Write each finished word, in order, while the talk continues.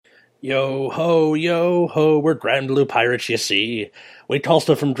Yo ho, we're Grand Blue Pirates, you see. We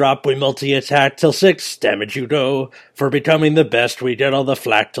Tulsa from drop, we multi-attack till 6, damage you do. For becoming the best, we get all the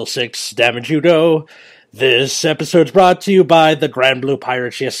flack till 6, damage you do. This episode's brought to you by the Grand Blue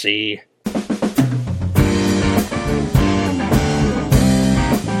Pirates, you see.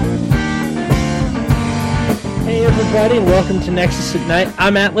 Hey everybody, and welcome to Nexus at Night.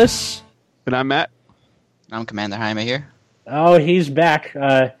 I'm Atlas. And I'm Matt. I'm Commander Jaime here. Oh, he's back.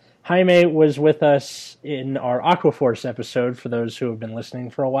 Jaime was with us in our Aquaforce episode, for those who have been listening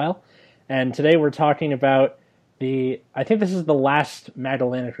for a while. And today we're talking about I think this is the last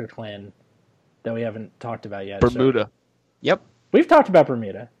Magellanica clan that we haven't talked about yet. Bermuda. So, Yep. we've talked about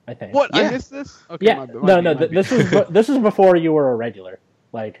Bermuda, I think. What? Yeah. I missed this? Okay, Yeah, this is before you were a regular.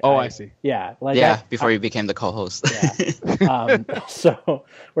 I see. Yeah. Before you became the co-host. Yeah. So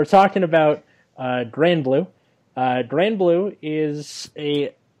we're talking about Grand Blue. Grand Blue is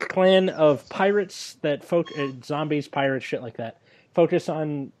a clan of pirates that zombies, pirates, shit like that. Focus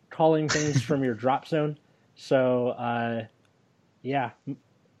on calling things from your drop zone. So,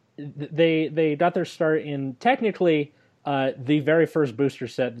 they got their start in technically the very first booster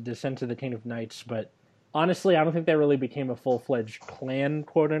set, the Descent of the King of Knights. But honestly, I don't think they really became a full-fledged clan,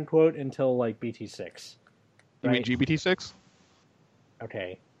 quote unquote, until like BT6. You mean GBT6?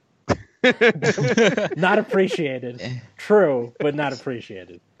 Okay. Not appreciated. True, but not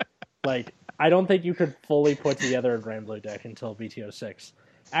appreciated. I don't think you could fully put together a Grand Blue deck until BT06.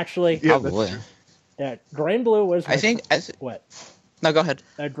 Actually, Yeah, Probably. Grand Blue was my what? No, go ahead.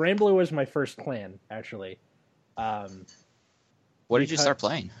 Grand Blue was my first clan, actually. What did you start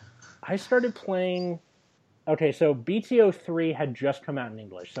playing? I started playing. Okay, so BT03 had just come out in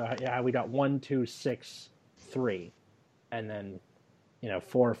English. So yeah, we got 1, 2, 6, 3, and then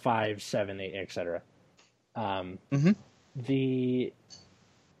 4, 5, 7, 8, etc.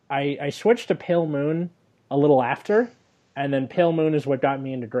 I switched to Pale Moon a little after, and then Pale Moon is what got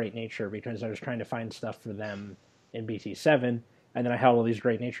me into Great Nature because I was trying to find stuff for them in BT7, and then I had all these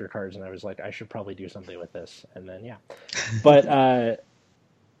Great Nature cards, and I was like, I should probably do something with this, and then yeah. But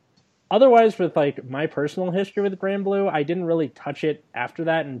otherwise, with my personal history with Grand Blue, I didn't really touch it after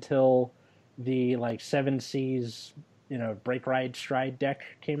that until the Seven Seas, Break Ride Stride deck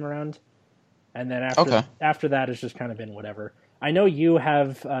came around, and then after that, it's just kind of been whatever. I know you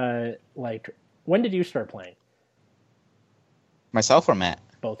have when did you start playing? Myself or Matt?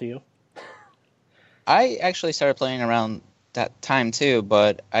 Both of you. I actually started playing around that time too,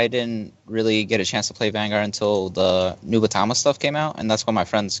 but I didn't really get a chance to play Vanguard until the new Batama stuff came out, and that's when my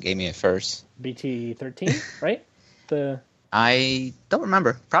friends gave me it first. BT13, right? I don't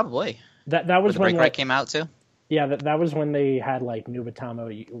remember. Probably. That was when Break Ride came out too. Yeah, that was when they had new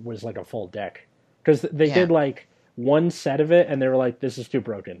Batama was a full deck, because they did one set of it and they were like, this is too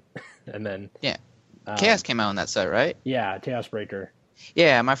broken. And then Chaos came out in that set, right? Yeah, Chaos Breaker.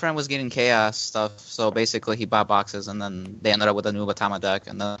 Yeah, my friend was getting Chaos stuff, so basically he bought boxes and then they ended up with a new Batama deck,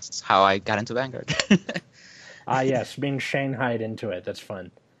 and that's how I got into Vanguard. Yes, being shanghaied into it, that's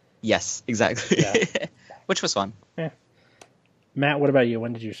fun. Yes, exactly. Yeah. Which was fun. Matt, what about you?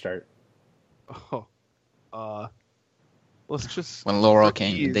 When did you start? Let's just... When Laurel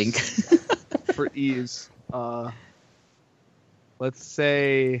came, Dink. For ease, let's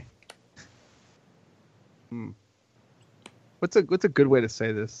say... What's a good way to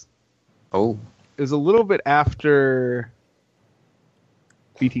say this? Oh. It was a little bit after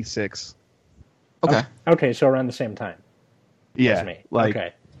BT6. Okay. Okay, so around the same time. Yeah. As me.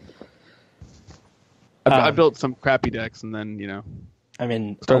 Okay. I built some crappy decks and then,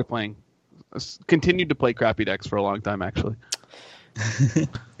 started playing. Continued to play crappy decks for a long time, actually.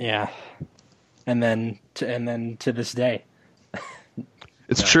 Yeah. And then to this day.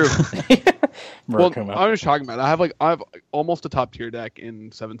 It's true. Well, Murakumo. I'm just talking about it. I have almost a top tier deck in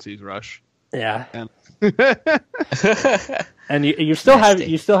Seven Seas Rush. Yeah. And, and you still have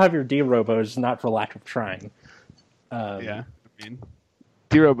your D-Robos, not for lack of trying. Yeah. I mean,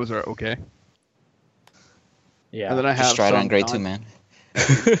 D-Robos are okay. Yeah. And then I have Just try it on grade 2, man.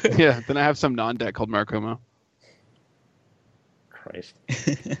 Yeah, then I have some non-deck called Murakumo. Christ.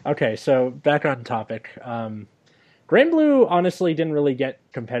 Okay, so back on topic. Grand Blue honestly didn't really get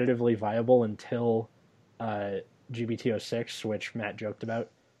competitively viable until GBT06, which Matt joked about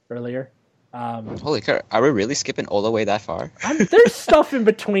earlier. Holy crap. Are we really skipping all the way that far? There's stuff in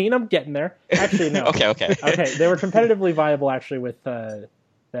between. I'm getting there. Actually, no. Okay. Okay, they were competitively viable actually with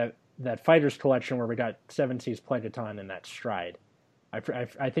that Fighters collection where we got Seven Seas Plegaton and that Stride. I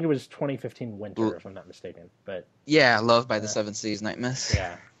think it was 2015 winter, if I'm not mistaken. But yeah, Loved by the Seven Seas Nightmare.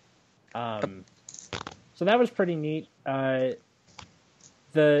 Yeah. So that was pretty neat.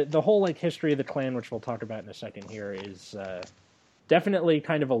 the whole like history of the clan, which we'll talk about in a second here, is definitely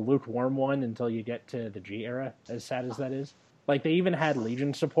kind of a lukewarm one until you get to the G era, as sad as that is. Like, they even had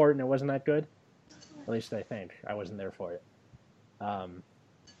Legion support, and it wasn't that good. At least I think. I wasn't there for it.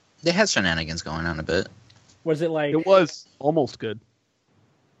 They had shenanigans going on a bit. Was it like... It was almost good.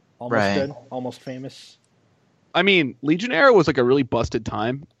 Almost good? Almost famous? I mean, Legion era was like a really busted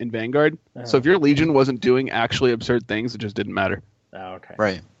time in Vanguard. So if your Legion wasn't doing actually absurd things, it just didn't matter. Oh, okay.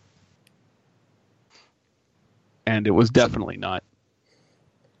 Right. And it was definitely not.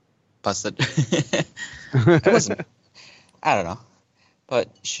 Busted. It wasn't. I don't know. But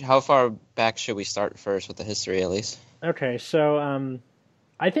how far back should we start first with the history, at least? Okay, so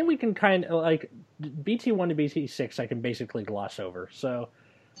I think we can kind of, like, BT1 to BT6 I can basically gloss over. So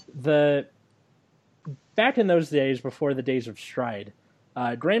back in those days, before the days of Stride,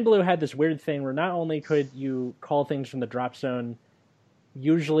 Granblue had this weird thing where not only could you call things from the drop zone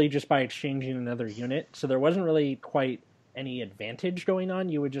usually just by exchanging another unit, so there wasn't really quite any advantage going on.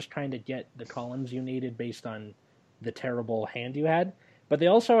 You would just kind of get the columns you needed based on the terrible hand you had. But they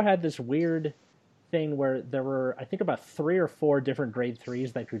also had this weird thing where there were, I think, about 3 or 4 different grade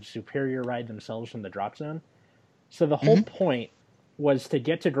 3s that could superior ride themselves from the drop zone. So the whole point was to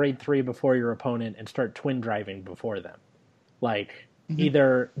get to grade 3 before your opponent and start twin driving before them. Like,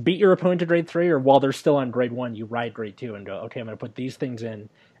 either beat your opponent to grade 3, or while they're still on grade 1, you ride grade 2 and go, okay, I'm going to put these things in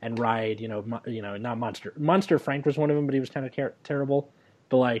and ride, not Monster. Monster Frank was one of them, but he was kind of terrible.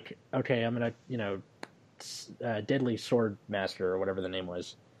 But, like, okay, I'm going to, Deadly Sword Master, or whatever the name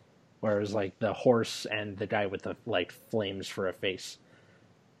was, where it was, like, the horse and the guy with the, like, flames for a face.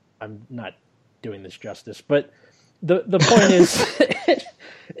 I'm not doing this justice, but the point is,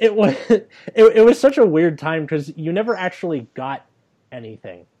 it was such a weird time, because you never actually got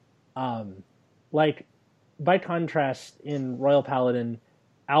anything. Like, by contrast, in Royal Paladin,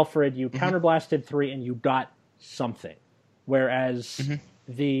 Alfred, you counterblasted 3 and you got something. Whereas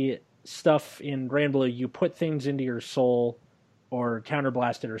the stuff in Granblue, you put things into your soul or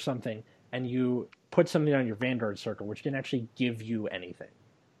counterblasted or something, and you put something on your Vanguard circle, which didn't actually give you anything.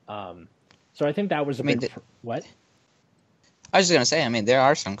 So I think that was a big... What? I was just going to say, I mean, there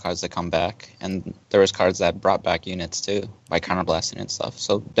are some cards that come back, and there was cards that brought back units, too, by counterblasting and stuff.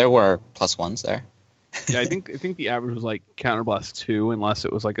 So there were +1s there. Yeah, I think the average was, like, counterblast 2, unless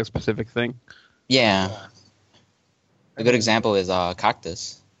it was, like, a specific thing. Yeah. A good example is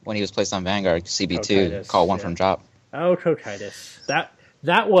Cactus, when he was placed on Vanguard, CB2, call 1 from drop. Oh, Cocytus.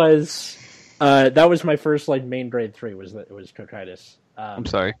 That was my first, like, main grade 3, was Cocytus. I'm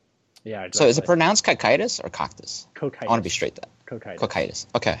sorry. Yeah. Exactly. So is it pronounced Cocytus or Cactus? Cocytus. I want to be straight then. Cocytus.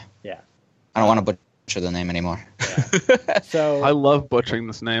 Okay. Yeah. I don't want to butcher the name anymore. Yeah. So I love butchering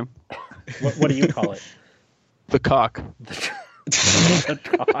this name. What do you call it? The cock. The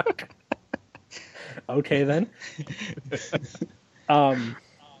cock. Okay, then.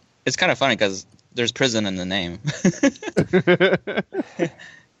 It's kind of funny because there's prison in the name.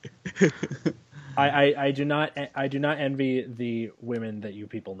 I do not envy the women that you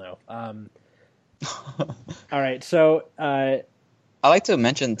people know. All right, so I like to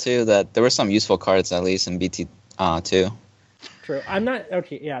mention too that there were some useful cards at least in BT 2. True. I'm not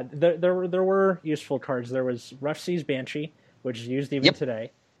okay. Yeah, there were useful cards. There was Rough Seas Banshee, which is used even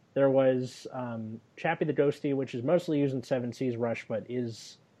today. There was Chappie the Ghosty, which is mostly used in 7 Seas Rush, but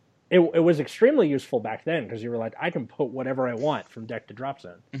it was extremely useful back then because you were like, I can put whatever I want from deck to drop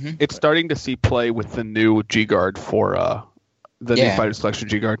zone. It's starting to see play with the new G Guard for the new Fighter Selection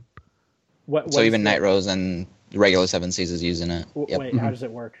G Guard. So even Night Rose and the regular 7 Seas is using it. Wait, how does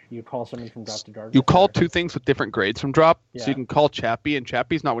it work? You call someone from drop to guard? You call 2 things with different grades from drop. Yeah. So you can call Chappie, and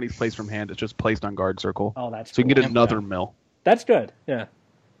Chappie's not when he's placed from hand. It's just placed on guard circle. Oh, that's so cool. You can get another mill. That's good. Yeah.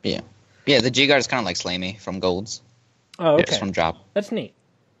 Yeah, the G Guard is kind of like Slamey from Golds. Oh, okay. Just from drop. That's neat.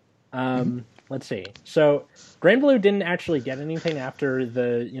 Let's see. So Granblue didn't actually get anything after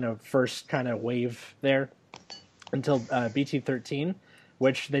the first kind of wave there until BT13,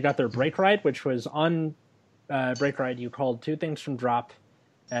 which they got their Break Ride, which was on Break Ride. You called 2 things from drop,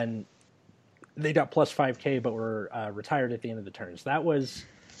 and they got plus 5k, but were retired at the end of the turns. That was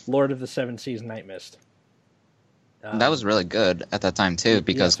Lord of the 7 Seas Night Mist. That was really good at that time too,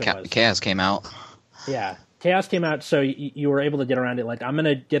 because Chaos came out. Yeah. Chaos came out, so you were able to get around it. Like, I'm going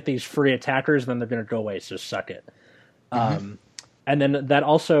to get these free attackers, then they're going to go away, so suck it. And then that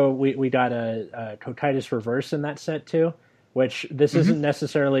also, we got a Cocytus Reverse in that set, too, which this isn't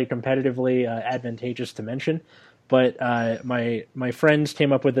necessarily competitively advantageous to mention, but my friends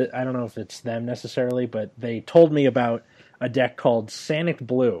came up with it. I don't know if it's them necessarily, but they told me about a deck called Sanic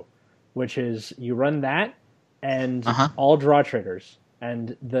Blue, which is you run that and all draw triggers.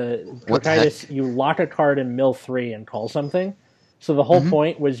 and the What the heck? Cocytus, you lock a card in mill 3 and call something. So the whole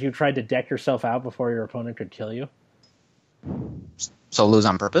point was you tried to deck yourself out before your opponent could kill you. So lose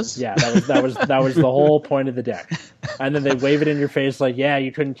on purpose? Yeah, that was the whole point of the deck. And then they wave it in your face like, "Yeah,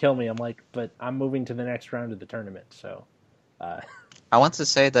 you couldn't kill me." I'm like, "But I'm moving to the next round of the tournament." So, I want to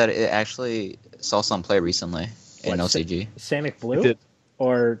say that it actually saw some play recently in What, OCG. Sanic Blue It did.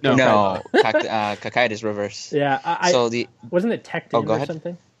 or No. No, Cocytus reverse. Yeah, So the wasn't it Tech Oh, in go or ahead.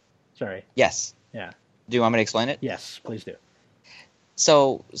 something? Sorry. yes. Yeah. Do you want me to explain it? Yes, please do.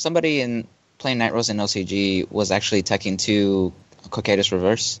 So somebody in playing Night Rose in OCG was actually teching to Cocytus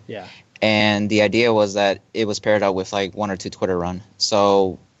reverse. Yeah. And the idea was that it was paired up with like 1 or 2 Twitter run.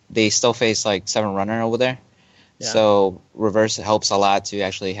 So they still face like 7 runner over there. Yeah. So reverse helps a lot to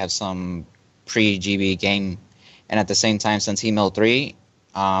actually have some pre-GB game. And at the same time, since he milled 3,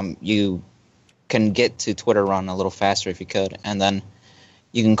 you can get to Twitter run a little faster if you could. And then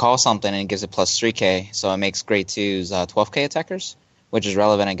you can call something and it gives it plus 3k. So it makes grade 2's 12k attackers, which is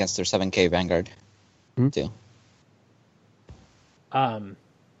relevant against their 7k Vanguard too.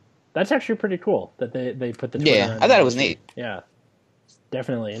 That's actually pretty cool that they put the Twitter Yeah, on I thought there. it was neat. Yeah. It's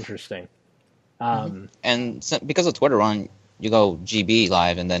definitely interesting. And because of Twitter run, you go GB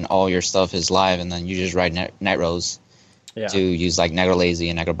live, and then all your stuff is live, and then you just write Night Rose Yeah. to use like Negro Lazy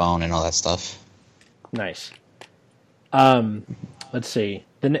and Negro Bone and all that stuff. Nice. Let's see.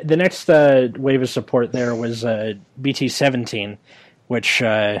 The next wave of support there was BT-17, which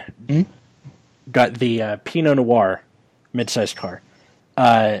got the Pinot Noir mid-sized car.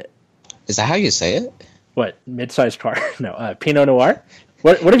 Is that how you say it? What? Mid-sized car? No, Pinot Noir?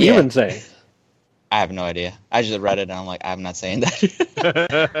 What have you Yeah. been saying? I have no idea. I just read it and I'm like, I'm not saying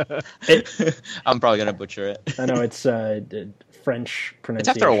that. I'm probably gonna butcher it. I know it's French It's pronunciation.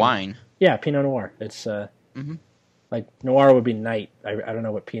 after a wine. Yeah, Pinot Noir. It's like noir would be night. I don't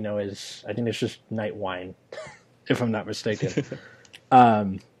know what Pinot is. I think it's just night wine, if I'm not mistaken.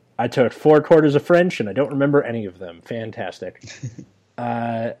 I took 4 quarters of French, and I don't remember any of them. Fantastic.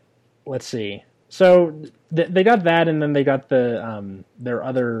 Let's see. So they got that, and then they got the their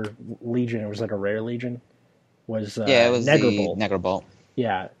other legion. It was like a rare legion. Was Yeah, it was Negerbolt. the Negerbolt.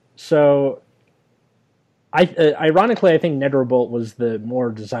 Yeah. So, ironically, I think Negerbolt was the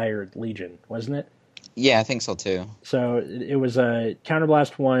more desired legion, wasn't it? Yeah, I think so too. So it was a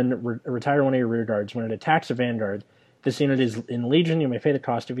counterblast 1, retire 1 of your rear guards. When it attacks a vanguard, this unit is in Legion. You may pay the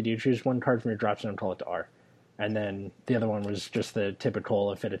cost if you do. Choose 1 card from your drop zone and call it to R. And then the other one was just the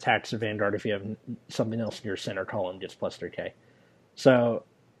typical, if it attacks a vanguard, if you have something else in your center column, gets plus 3k. So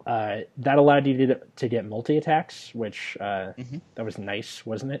that allowed you to get multi-attacks, which that was nice,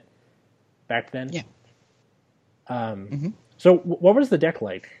 wasn't it? Back then? Yeah. So what was the deck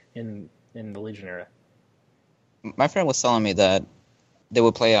like in the Legion era? My friend was telling me that they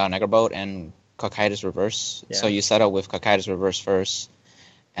would play Negerbolt and Cocytus reverse. Yeah. So you set up with Cocytus reverse first,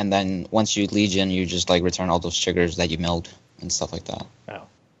 and then once you Legion, you just like return all those triggers that you milled and stuff like that. Oh,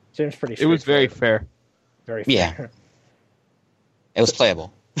 seems pretty. It was very straightforward. fair. Very fair. Yeah. It was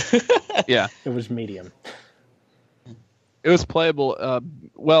playable. Yeah, It was medium. it was playable.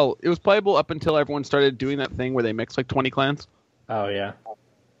 It was playable up until everyone started doing that thing where they mix like 20 clans, Oh yeah.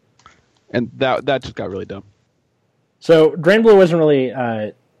 and that just got really dumb. So Drain Blue wasn't really.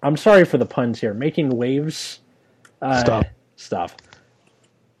 I'm sorry for the puns here. Making waves. Stop.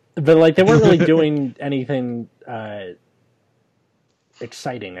 But like they weren't really doing anything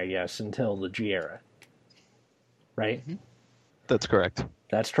exciting, I guess, until the G era. Right. That's correct.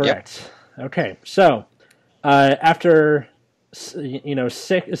 That's correct. Yep. Okay, so after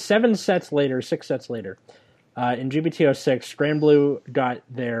 6 sets later, in GBT06, Grand Blue got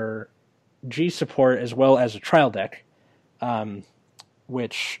their G support as well as a trial deck,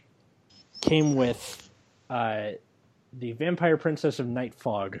 which came with the Vampire Princess of Night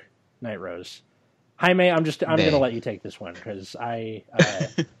Fog, Night Rose. Jaime, I'm going to let you take this one because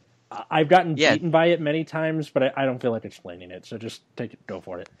I've gotten beaten by it many times, but I don't feel like explaining it. So just go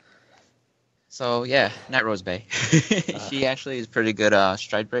for it. So yeah, Night Rose Bay. She actually is pretty good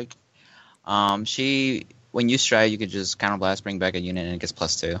stride break. When you stride, you could just counterblast, bring back a unit, and it gets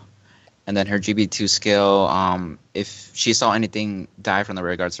 +2. And then her GB2 skill, if she saw anything die from the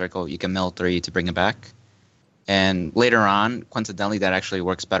rear guard circle, you can mill 3 to bring it back. And later on, coincidentally, that actually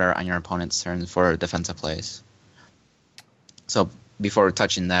works better on your opponent's turn for defensive plays. So before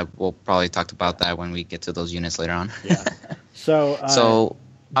touching that, we'll probably talk about that when we get to those units later on. Yeah. So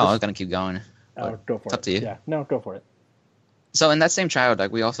I was going to keep going. Go for it. Up to you. Yeah, no, go for it. So in that same child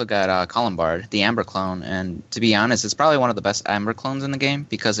deck, we also got Columbard, the Amber clone, and to be honest, it's probably one of the best Amber clones in the game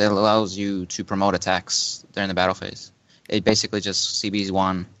because it allows you to promote attacks during the battle phase. it basically just CBs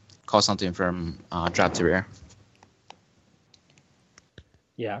one, call something from drop to rear.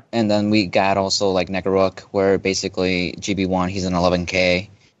 Yeah. And then we got also like Necrook, where basically GB1, he's an 11k,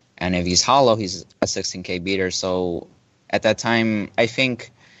 and if he's hollow, he's a 16k beater. So at that time, I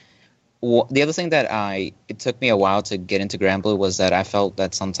think the other thing that it took me a while to get into Granblue was that I felt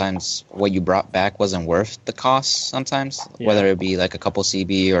that sometimes what you brought back wasn't worth the cost sometimes, whether it be like a couple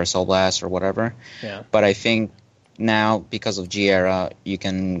CB or Soul Blast or whatever. Yeah. But I think now, because of G-Era, you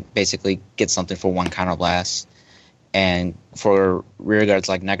can basically get something for one Counterblast. And for rearguards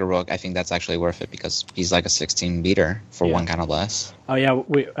like Necrook, I think that's actually worth it because he's like a 16 beater for one Counterblast. Oh yeah,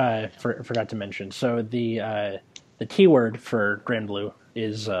 we forgot to mention. So the keyword for Granblue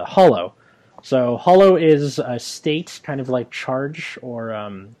is hollow. So hollow is a state kind of like charge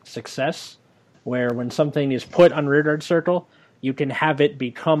or success, where when something is put on rearguard circle, you can have it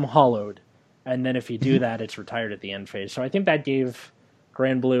become hollowed, and then if you do that, it's retired at the end phase. So I think that gave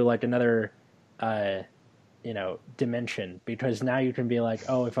Granblue like another dimension, because now you can be like,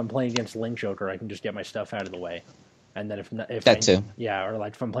 oh, if I'm playing against Link Joker, I can just get my stuff out of the way, and then if that too, or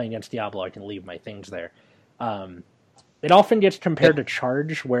like if I'm playing against Diablo, I can leave my things there. It often gets compared to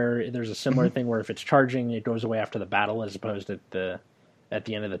charge, where there's a similar thing where if it's charging, it goes away after the battle as opposed to at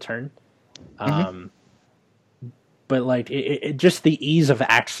the end of the turn. But like it just the ease of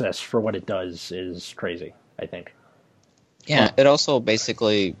access for what it does is crazy, I think. Yeah, it also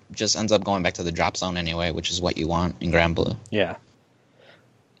basically just ends up going back to the drop zone anyway, which is what you want in Granblue. Yeah.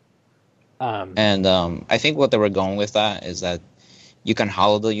 And I think what they were going with that is that you can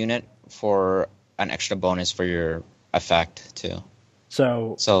hollow the unit for an extra bonus for your effect too.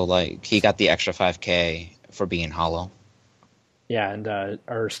 So like he got the extra 5k for being hollow. Yeah, and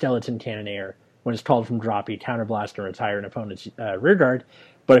our Skeleton Cannoneer, when it's called from drop, you counterblast and retire an opponent's rearguard,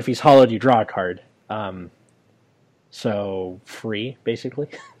 but if he's hollowed, you draw a card. So free, basically.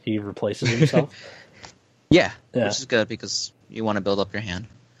 He replaces himself. Yeah, which is good because you want to build up your hand.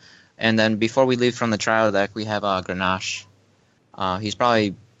 And then before we leave from the trial deck, we have Grenache. He's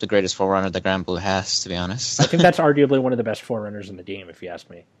probably the greatest Forerunner that Granblue has, to be honest. I think that's arguably one of the best Forerunners in the game, if you ask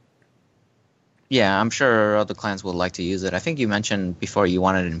me. Yeah, I'm sure other clans would like to use it. I think you mentioned before you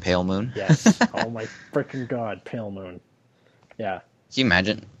wanted it in Pale Moon. Yes. Oh my freaking god, Pale Moon. Yeah. Can you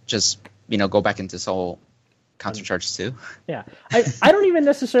imagine? Just, go back into Soul Counter Charge 2? Yeah. I don't even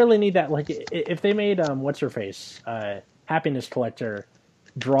necessarily need that. Like, if they made, what's-her-face, Happiness Collector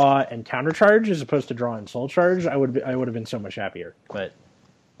draw and counter charge as opposed to draw and soul charge, I would have been so much happier. But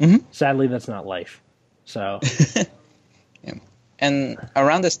sadly, that's not life. So... Yeah. And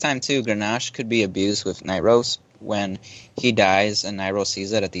around this time, too, Grenache could be abused with Night Rose. When he dies and Night Rose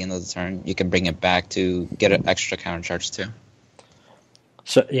sees it at the end of the turn, you can bring it back to get an extra counter charge, too.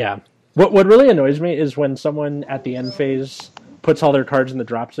 So, yeah. What really annoys me is when someone at the end phase puts all their cards in the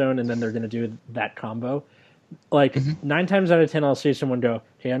drop zone and then they're going to do that combo. Like, 9 times out of 10, I'll see someone go,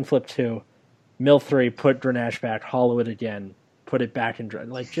 hey, unflip 2, mill 3, put Grenache back, hollow it again, put it back in...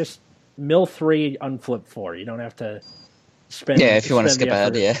 Like, just mill 3, unflip 4. You don't have to... if you want to skip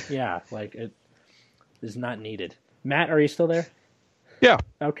ahead, yeah, like it is not needed. Matt, are you still there? Yeah.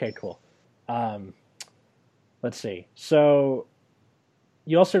 Okay, cool. Let's see. So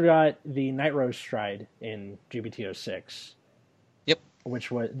you also got the Night Rose Stride in GBT06. Yep. Which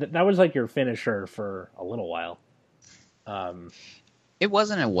was that was like your finisher for a little while. It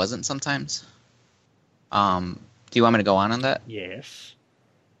wasn't sometimes. Do you want me to go on that? Yes.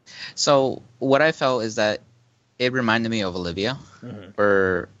 So what I felt is that it reminded me of Olivia,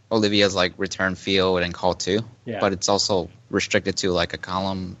 where Olivia's like return field and call 2, but it's also restricted to like a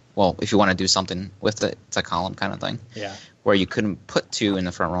column. Well, if you want to do something with it, it's a column kind of thing. Yeah. Where you couldn't put 2 in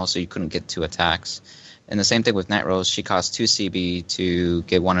the front row, so you couldn't get 2 attacks. And the same thing with Night Rose. She costs 2 CB to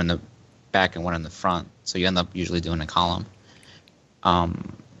get 1 in the back and 1 in the front, so you end up usually doing a column.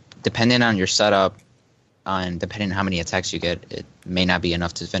 Depending on your setup and depending on how many attacks you get, it may not be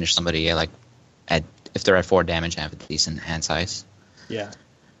enough to finish somebody if they're at 4 damage and have a decent hand size. Yeah.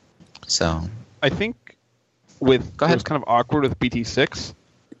 So I think it was kind of awkward with BT6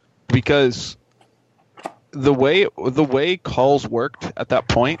 because the way calls worked at that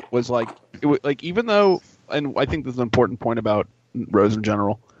point was like even though, and I think this is an important point about Rose in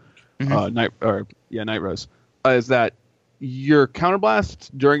general, Night Rose, is that your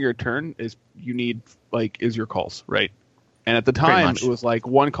counterblast during your turn is your calls, right? And at the time it was like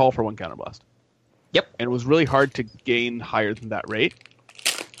 1 call for 1 counterblast. Yep. And it was really hard to gain higher than that rate.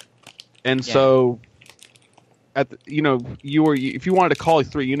 And so, if you wanted to call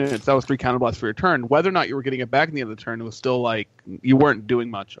 3 units, that was 3 counterblasts for your turn. Whether or not you were getting it back in the end of the turn, it was still like you weren't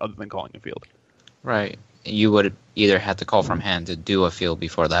doing much other than calling a field. Right. you would either have to call from hand to do a field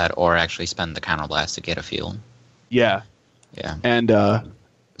before that, or actually spend the counterblast to get a field. Yeah. Yeah. And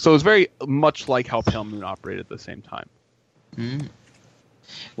so it's very much like how Pale Moon operated at the same time. Mm.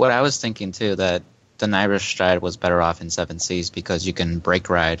 What I was thinking too, that the Nyrus Stride was better off in 7Cs because you can break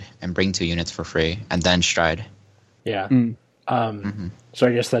ride and bring 2 units for free, and then stride. Yeah. Mm. So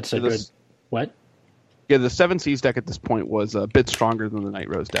I guess that's a good. What? Yeah, the 7Cs deck at this point was a bit stronger than the Night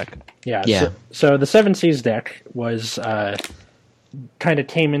Rose deck. Yeah. Yeah. So the 7Cs deck was kind of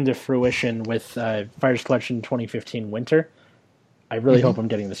came into fruition with Fires Collection 2015 Winter. I really hope I'm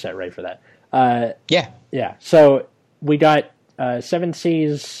getting the set right for that. Yeah. Yeah. So we got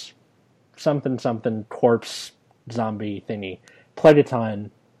 7Cs something corpse zombie thingy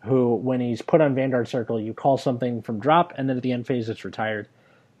Plegaton, who when he's put on Vanguard Circle, you call something from drop, and then at the end phase it's retired.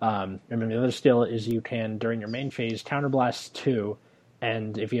 And then the other skill is you can, during your main phase, counterblast 2,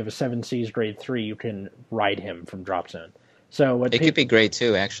 and if you have a 7Cs grade 3, you can ride him from drop zone. So what It could be grade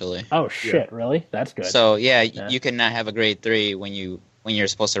 2, actually. Oh shit! Really? That's good. So yeah, you can not have a grade 3 when you're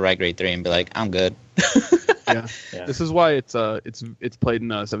supposed to ride grade 3 and be like, I'm good. Yeah. This is why it's played in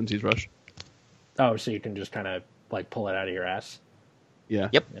 7Cs Rush. Oh, so you can just kind of like pull it out of your ass. Yeah.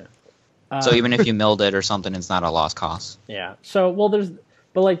 Yep. So even if you milled it or something, it's not a lost cause. Yeah. So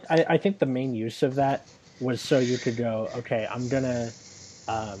but like I think the main use of that was so you could go, okay, I'm gonna,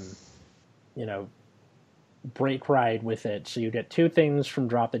 break ride with it. So you get 2 things from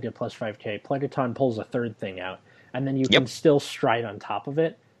drop that get plus 5k. Plegaton pulls a 3rd thing out, and then you can still stride on top of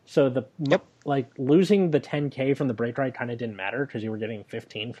it. So like losing the 10k from the break ride kind of didn't matter because you were getting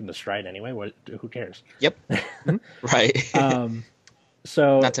 15 from the stride anyway. Who cares? Yep. Right.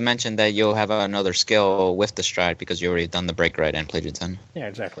 So not to mention that you'll have another skill with the stride because you already done the break ride and played your 10. Yeah,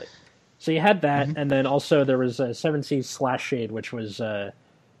 exactly. So you had that, and then also there was a 7Cs Slash Shade, which was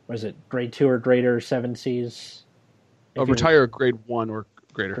it grade 2 or greater 7Cs? Retire grade 1 or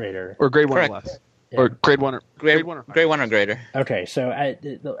greater. Greater. Or grade 1 Correct. or less. Yeah. Or grade 1 or Grade 1 or greater. Okay, so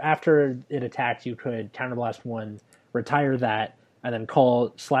after it attacked, you could counterblast 1, retire that, and then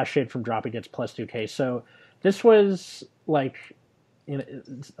call Slash Shade from drop. It gets plus 2k. So this was like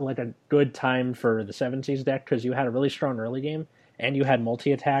a good time for the 7Cs deck because you had a really strong early game and you had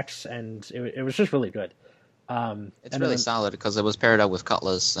multi attacks, and it was just really good. It's really solid because it was paired up with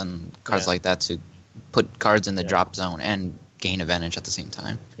Cutlass and cards like that to put cards in the drop zone and gain advantage at the same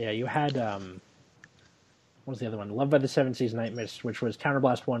time. Yeah, you had what was the other one? Loved by the 7Cs Night Mist, which was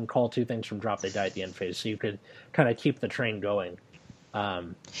counterblast 1, call 2 things from drop, they die at the end phase, so you could kind of keep the train going.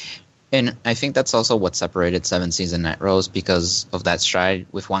 And I think that's also what separated 7Cs and Night Rose because of that stride.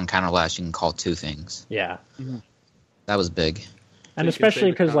 With 1 counterblast, you can call 2 things. Yeah. Mm-hmm. That was big. And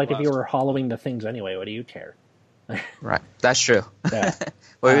especially because, like, if you were hollowing the things anyway, what do you care? Right. That's true. Yeah.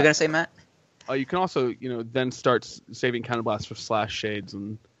 What were you going to say, Matt? You can also, then start saving counterblast for Slash Shades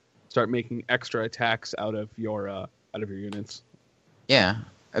and start making extra attacks out of your units. Yeah.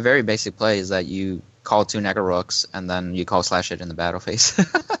 A very basic play is that you call 2 Negarooks and then you call Slash Shade in the battle phase.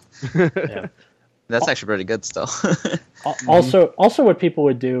 Yeah. That's actually pretty good still. Also, what people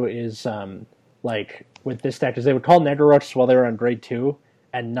would do is, like, with this deck, is they would call Negarooks while they were on grade 2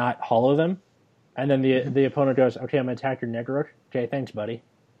 and not hollow them. And then the opponent goes, okay, I'm going to attack your Negarook. Okay, thanks, buddy.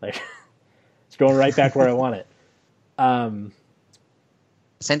 Like, it's going right back where I want it.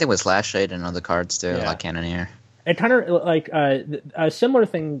 Same thing with Slash Shade and other cards, too, Yeah. like Cannoneer. It kind of, like, a similar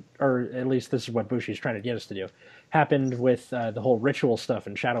thing, or at least this is what Bushi's trying to get us to do, happened with the whole ritual stuff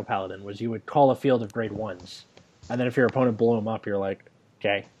in Shadow Paladin, was you would call a field of grade 1s. And then if your opponent blew them up, you're like,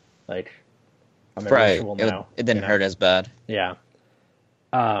 okay, like, I'm in ritual now. It didn't hurt as bad. Yeah.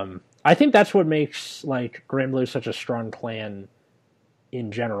 I think that's what makes, like, Grand Blue such a strong clan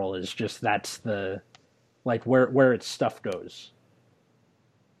in general, is just that's the, like, where its stuff goes.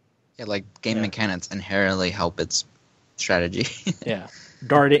 Yeah, like, game mechanics inherently help its strategy. Yeah.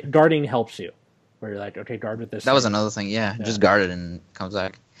 Guarding helps you. Where you're like, okay, guard with this. That was another thing, yeah. Just guard it and it comes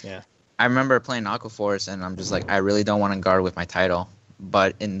back. Yeah. I remember playing Aquaforce, and I'm just like, I really don't want to guard with my title.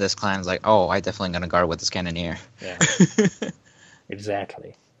 But in this clan, it's like, oh, I definitely going to guard with this Cannoneer. Yeah.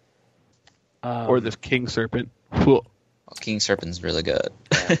 Exactly. Or this King Serpent. Cool. King Serpent's really good.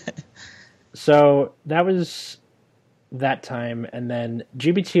 Yeah. So that was that time, and then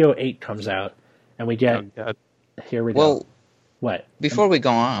GBTO 8 comes out, and we get... Here we go. Well, what? Before we go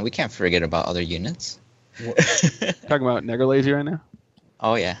on, we can't forget about other units. Talking about Negarlazy right now?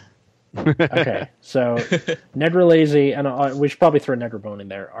 Oh, yeah. Okay, so Negralazy, and we should probably throw Negrabone in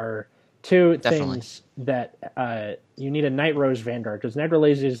there, are two things that you need a Night Rose Vanguard, because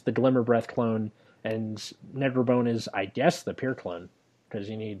Negralazy is the Glimmer Breath clone, and Negrabone is, I guess, the Pure clone. because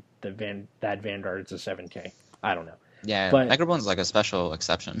you need that Vanguard. It's a 7K. I don't know. Yeah, But- Necrobon's like a special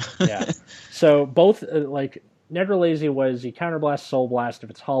exception. Yeah. So both like Negralazy was you counterblast Soul Blast if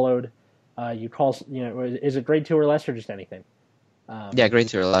it's hollowed. You call is it grade 2 or less or just anything? Yeah, grade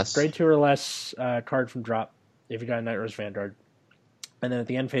 2 or less. Grade 2 or less card from drop if you got a Night Rose Vanguard. And then at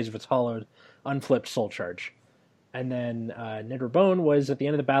the end phase, if it's hollowed, unflipped Soul Charge. And then Nidorbone was at the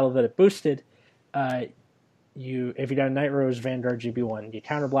end of the battle that it boosted. If you got a Night Rose Vanguard GB1, you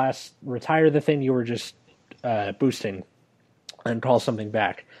counterblast, retire the thing you were just boosting, and call something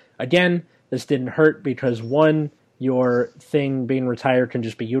back. Again, this didn't hurt because 1, your thing being retired can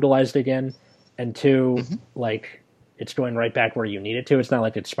just be utilized again, and 2, like it's going right back where you need it to. It's not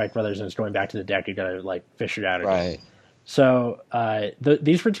like it's Spike Brothers and it's going back to the deck. You gotta like fish it out again. Right. So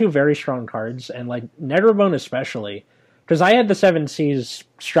these were 2 very strong cards, and like Negrabone especially, because I had the 7 Seas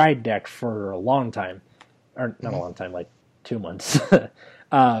Stride deck for a long time, or not a long time, like 2 months.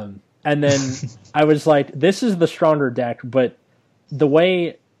 And then I was like, this is the stronger deck, but the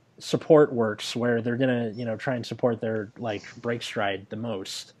way support works, where they're gonna try and support their like Break Stride the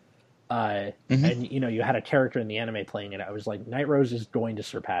most, and you had a character in the anime playing it. I was like, Night Rose is going to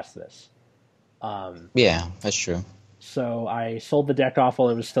surpass this. Yeah, that's true. So I sold the deck off while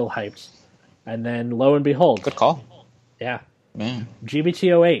it was still hyped, and then lo and behold, Good call. yeah, Man.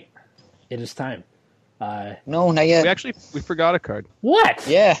 GBT08, it is time. No, not yet. We forgot a card. What?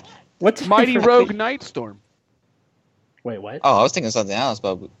 Yeah. What's Mighty Rogue Nightstorm. Wait, what? Oh, I was thinking something else,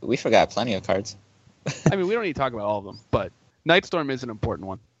 but we forgot plenty of cards. I mean, we don't need to talk about all of them, but Nightstorm is an important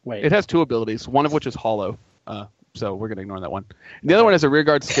one. Wait, It has 2 abilities, one of which is hollow, so we're going to ignore that one. And the other one has a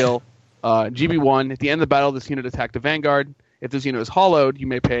rearguard skill, GB1. At the end of the battle, this unit attacked a Vanguard. If this unit is hollowed, you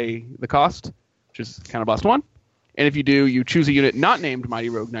may pay the cost, which is Counterblast 1. And if you do, you choose a unit not named Mighty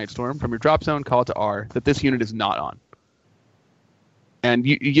Rogue Nightstorm from your drop zone, call it to R, that this unit is not on. And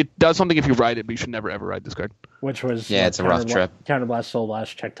it does something if you ride it, but you should never ever ride this card. which was Yeah, it's a rough trip. Counterblast, Soul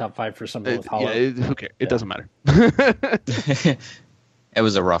Blast, check top 5 for something with hollow. Who cares? It doesn't matter. It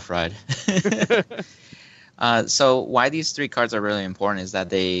was a rough ride. So why these 3 cards are really important is that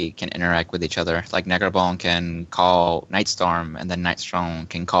they can interact with each other. Like Negrabone can call Nightstorm, and then Nightstorm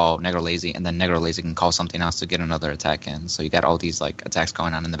can call Negralazy, and then Negralazy can call something else to get another attack in. So you got all these like attacks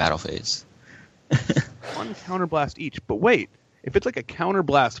going on in the battle phase. 1 counterblast each. But wait, if it's like a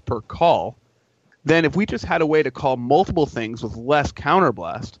counterblast per call, then if we just had a way to call multiple things with less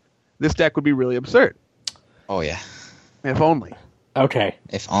counterblast, this deck would be really absurd. Oh yeah, If only. Okay,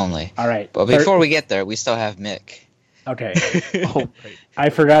 if only. all right. But before we get there, we still have Mick. Okay, Oh, right. I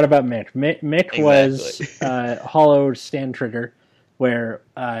forgot about Mick. Mick was hollow stand trigger, where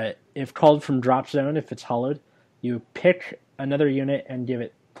if called from drop zone, if it's hollowed, you pick another unit and give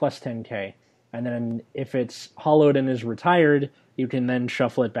it plus 10k. And then if it's hollowed and is retired, you can then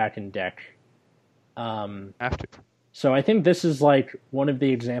shuffle it back in deck. Have to. So I think this is like one of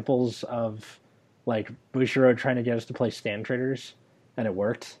the examples of like Bushiroad trying to get us to play stand triggers, and it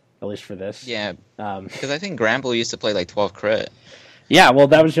worked, at least for this. Yeah, because I think Gramble used to play like 12 crit. Yeah, well,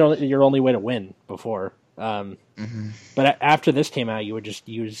 that was your only way to win before. But after this came out, you would just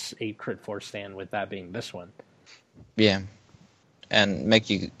use a crit force stand, with that being this one. Yeah, and make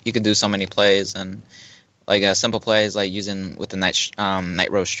you could do so many plays, and like simple plays like using with the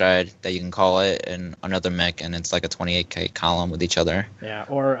Night Rose Stride that you can call it, and another mech, and it's like a 28k column with each other. Yeah,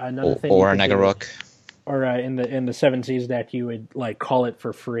 or another thing. Or a Negarook. Or in the 7 Seas deck, you would like call it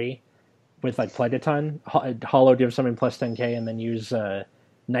for free with like Plegaton. Hollow gives something plus 10k, and then use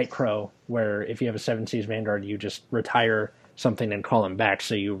Nightcrow, where if you have a 7 Seas Vanguard, you just retire something and call him back.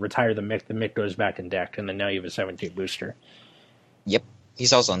 So you retire the Mick goes back in deck, and then now you have a 17 booster. Yep,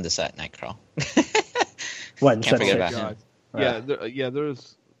 he's also on the set, Nightcrow. What? Can't forget about God. him.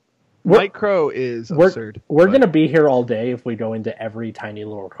 There's... We're- Micro is absurd. We're but going to be here all day if we go into every tiny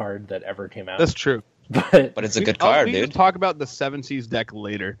little card that ever came out. That's true. But But it's a good card, we dude. can talk about the 7 Seas deck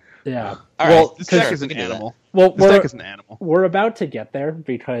later. yeah. All well, right, This Sure, deck is we an can do that. animal. well, This deck is an animal. we're about to get there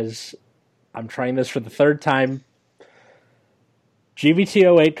because I'm trying this for the 3rd time.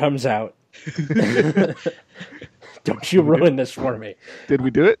 GBT08 comes out. Don't you ruin this for me. Did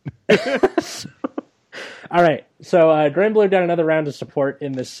we do it? All right, so Granblue got another round of support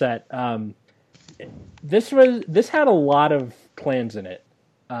in this set. This had a lot of clans in it.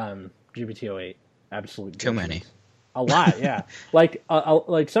 GBT08, absolutely Too many. a lot, yeah. like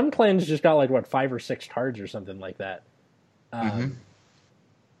some clans just got like what 5 or 6 cards or something like that.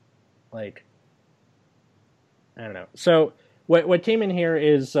 Like I don't know. So what came in here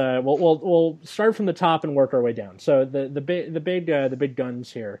is we'll start from the top and work our way down. So the big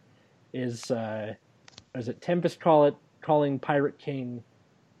guns here is it Tempest Call it, calling Pirate King.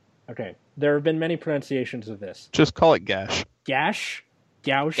 Okay, there have been many pronunciations of this. Just call it Gash. Gash,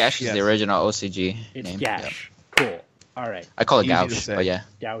 Gauche. Gash is the original OCG It's name. Gash. Yep. Cool. All right. I call it Easy to Gauche, say. but yeah.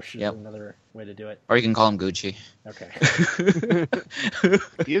 Gauche is another way to do it. Or you can call him Gucci. Okay.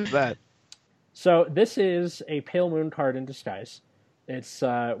 Use that. So this is a Pale Moon card in disguise. It's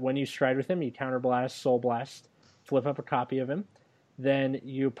when you stride with him, you counterblast, soul blast, flip up a copy of him. Then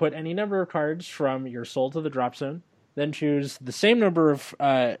you put any number of cards from your soul to the drop zone. Then choose the same number of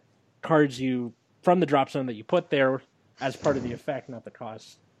cards from the drop zone that you put there as part of the effect, not the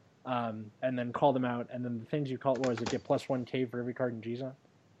cost. And then call them out. And then the things you call, what was it? Get plus 1K for every card in G-Zone?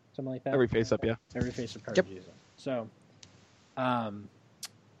 Something like that? Every face up, yeah. Every face up card in G-Zone. So,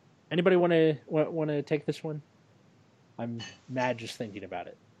 anybody want to take this one? I'm mad just thinking about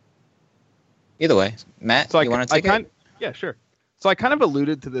it. Either way, Matt, you want to take it? Yeah, sure. So I kind of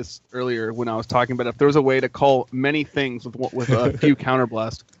alluded to this earlier when I was talking about if there was a way to call many things with a few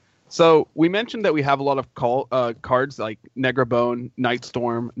counterblast. So we mentioned that we have a lot of cards like Negrabone,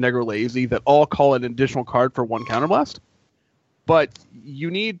 Nightstorm, Negralazy that all call an additional card for one counterblast. But you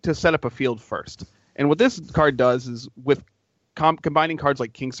need to set up a field first. And what this card does is with combining cards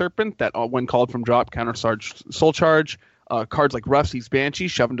like King Serpent that when called from drop counter soul charge, cards like Rusty's Banshee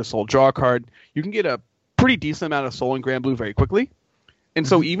shove into soul draw a card, you can get a pretty decent amount of soul in Grand Blue very quickly. And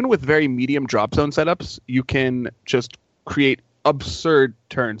so even with very medium drop zone setups, you can just create absurd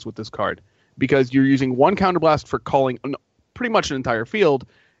turns with this card because you're using one counterblast for calling pretty much an entire field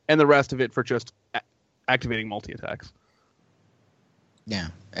and the rest of it for just activating multi-attacks. Yeah,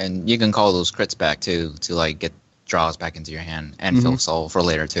 and you can call those crits back too to like get draws back into your hand and fill soul for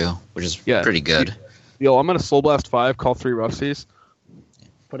later too, which is pretty good. Yo, I'm gonna Soul Blast 5, call 3 Rough-Seas.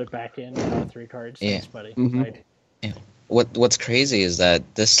 Put it back in, draw 3 cards. Yeah. Thanks, buddy. Right. Yeah. What's crazy is that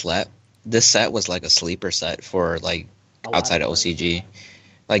this set was like a sleeper set for like outside of OCG.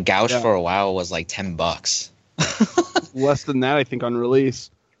 Like Gauche for a while was like $10. Less than that, I think, on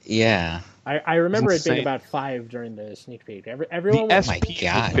release. Yeah. I remember it being about 5 during the sneak peek. Everyone the was, SP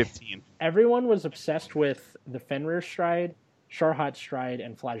was 15. Everyone was obsessed with the Fenrir Stride, Sharhat Stride,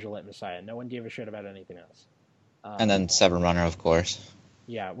 and Flageolet Messiah. No one gave a shit about anything else. And then Seven Runner, of course.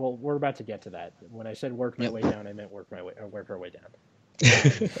 Yeah, well, we're about to get to that. When I said work my way down, I meant work our way down.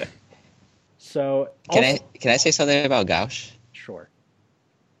 So can I say something about Gauche? Sure.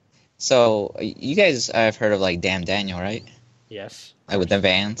 So you guys have heard of like Damn Daniel, right? Yes. Like with the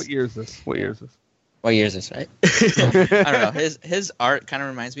Vans. What year is this? What year is this, right? I don't know. His art kind of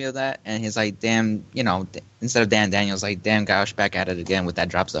reminds me of that, and he's like, damn, instead of Dan Daniels, like, damn Gauche back at it again with that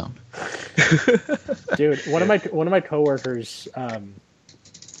drop zone. Dude, one of my coworkers,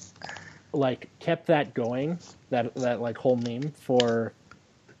 like kept that going, that like whole meme for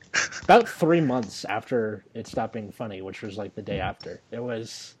about 3 months after it stopped being funny, which was like the day after. It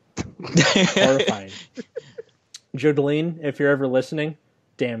was horrifying. Jodeline, if you're ever listening,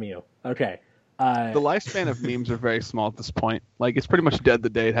 damn you. Okay. The lifespan of memes are very small at this point. Like, it's pretty much dead the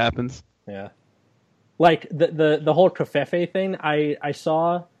day it happens. Yeah. Like, the whole Kafefe thing, I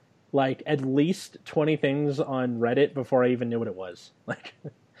saw, like, at least 20 things on Reddit before I even knew what it was. Like,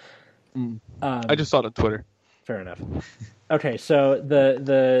 I just saw it on Twitter. Fair enough. Okay, so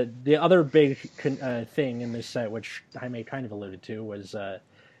the other big thing in this set, which Jaime kind of alluded to, was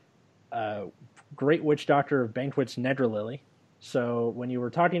Great Witch Doctor of Banquet's Nedralily. So when you were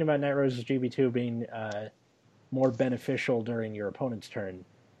talking about Night Rose's GB2 being more beneficial during your opponent's turn,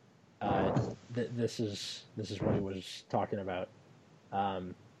 this is what he was talking about.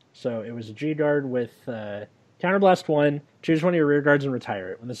 So it was a G guard with Counterblast 1, choose one of your rear guards and retire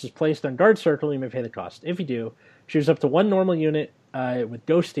it. When this is placed on guard circle, you may pay the cost. If you do, choose up to one normal unit with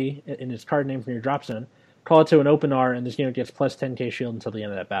Ghosty in its card name from your drop zone, call it to an open R, and this unit gets plus 10k shield until the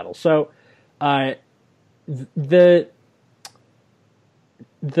end of that battle. So the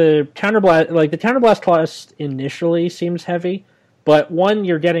counterblast cost initially seems heavy, but one,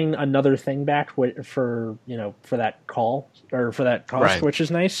 you're getting another thing back for that call or for that cost, right, which is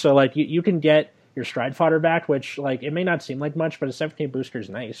nice. So like you can get your stride fodder back, which like it may not seem like much, but a 7k booster is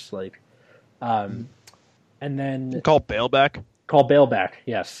nice. Like, and then call bail back. Call bail back.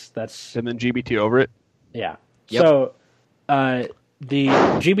 Yes, that's and then GB2 over it. Yeah. Yep. So the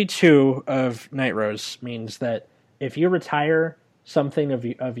GB2 of Night Rose means that if you retire something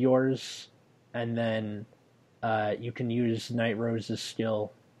of yours, and then you can use Night Rose's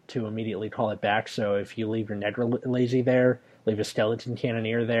skill to immediately call it back. So if you leave your Negralazy there, leave a Skeleton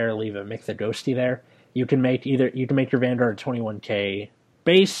Cannoneer there, leave a Myth the Ghosty there, you can make your Vanguard 21k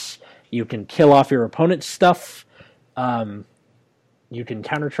base. You can kill off your opponent's stuff. You can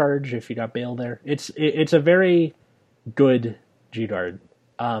countercharge if you got bail there. It's a very good G-Guard.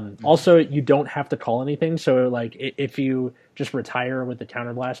 Also, you don't have to call anything. So, like, if you just retire with the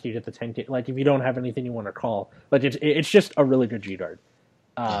counterblast, you get the 10K. Like, if you don't have anything you want to call, like, it's just a really good G-Guard.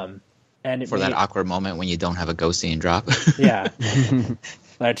 And For that awkward moment when you don't have a Ghosty and drop. Yeah.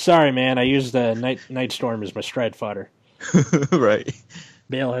 Like, sorry, man, I used Night Storm as my stride fodder. Right.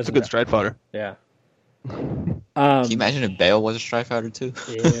 Bale has It's a good stride fodder. Yeah. Can you imagine if Bale was a stride fighter too?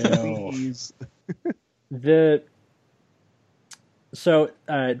 Ew.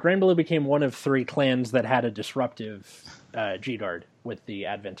 Grand Blue became one of 3 clans that had a disruptive G-Guard with the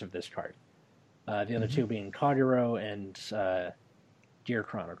advent of this card. The other 2 being Kagero and Gear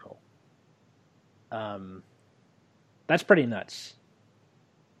Chronicle. That's pretty nuts.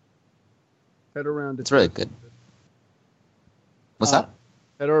 Federal round. It's really good. What's that?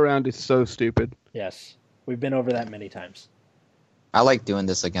 Federal round is so stupid. Yes, we've been over that many times. I like doing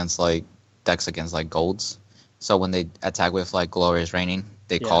this against like decks against like golds. So when they attack with like Glorious Raining,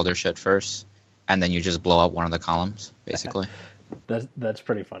 they call their shit first, and then you just blow up one of the columns, basically. That's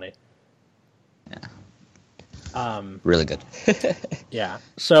pretty funny. Yeah. Really good. Yeah.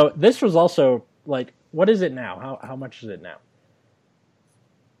 So this was also like, what is it now? How much is it now?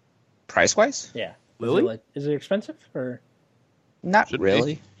 Price wise? Yeah. Lily? Is it expensive or? Not Should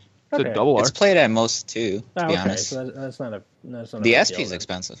really. be. It's a double R. It's played at most too, to be honest. So that's not a The big SP deal, is then.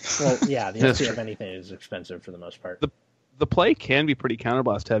 expensive. Well, yeah, the That's SP true. of anything is expensive for the most part. The play can be pretty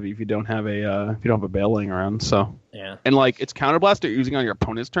counterblast heavy if you don't have a Bale laying around. So Yeah, and like it's counterblast you're using on your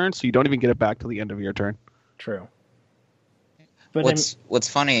opponent's turn, so you don't even get it back till the end of your turn. true. But What's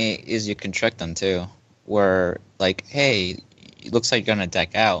funny is you can trick them too, where like, hey, it looks like you're gonna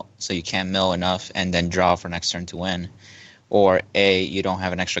deck out, so you can't mill enough and then draw for next turn to win, or you don't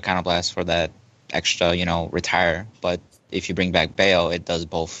have an extra counterblast for that extra, retire. But if you bring back Bale, it does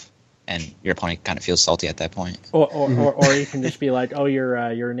both, and your opponent kind of feels salty at that point. or you can just be like, oh,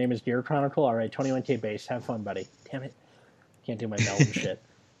 your name is Gear Chronicle. All right, 21K base. Have fun, buddy. Damn it, can't do my bell and shit.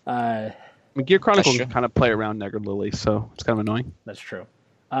 I mean, Gear Chronicle That's can kind of play around Neggard Lily, so it's kind of annoying. That's true.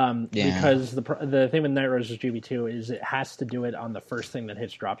 Yeah. Because the thing with Night Rose's GB2 is it has to do it on the first thing that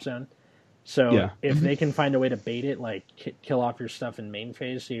hits drop zone. So Yeah. if they can find a way to bait it, like kill off your stuff in main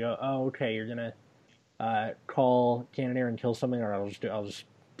phase, so you go, oh, okay, you're gonna call Cannoneer and kill something, or I'll just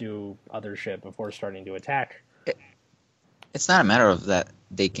do other shit before starting to attack. It's not a matter of that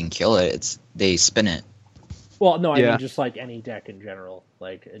they can kill it; it's they spin it. Well, no, I Yeah. mean just like any deck in general.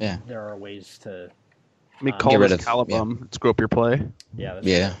 Like there are ways to. I mean, Get call rid this of- Calibum, screw up your play. Yeah. That's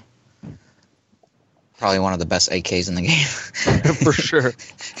Yeah. Probably one of the best AKs in the game. For sure.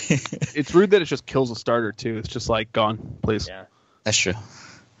 It's rude that it just kills a starter too. It's just like gone, please. Yeah. That's true.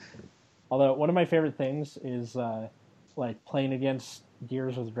 Although one of my favorite things is like playing against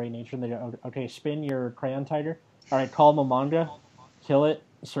Gears with Great Nature, and they go, okay, spin your Crayon Tiger. All right, call them a manga, kill it,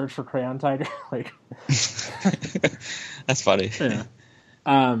 search for Crayon Tiger. Like, That's funny. yeah.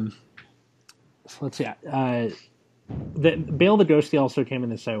 So let's see. The Bale the Ghosty also came in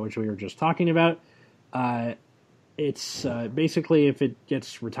this set, which we were just talking about. It's basically if it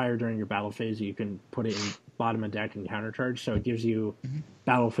gets retired during your battle phase, you can put it in bottom of deck and countercharge. So it gives you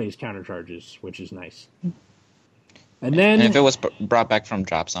battle phase countercharges, which is nice. And then And if it was brought back from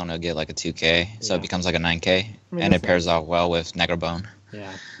drop zone, it'll get like a 2K, so Yeah. it becomes like a 9K, mean, and it that's pairs off well with Negrabone.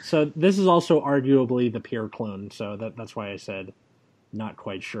 yeah. So this is also arguably the peer clone. So that's why I said not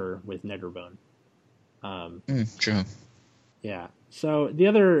quite sure with Negerbone. True. Yeah. So the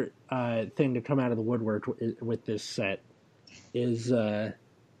other thing to come out of the woodwork with this set is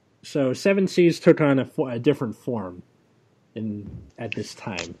so Seven Seas took on a different form at this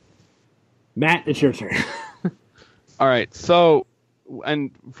time. Matt, it's your turn. All right. So, and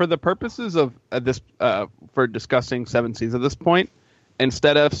for the purposes of this, for discussing Seven Seas at this point,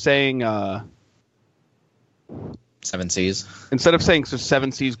 instead of saying 7 Cs. so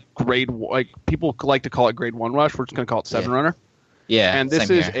Seven Seas grade, like people like to call it grade 1 rush, we're just going to call it Seven Yeah. Runner. Yeah. And this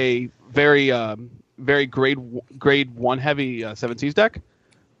same is here. a very grade 1 heavy Seven Seas deck.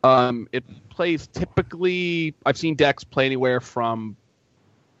 It plays typically, I've seen decks play anywhere from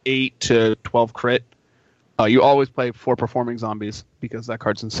 8 to 12 crit. You always play 4 performing zombies because that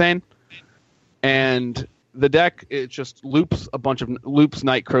card's insane. And the deck, it just loops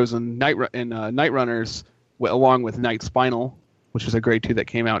Night Crows and Night Runners along with Night Spinal, which is a grade 2 that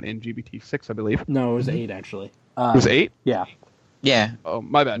came out in GBT6, I believe. No, it was 8 actually. It was 8? Yeah. Yeah. Oh,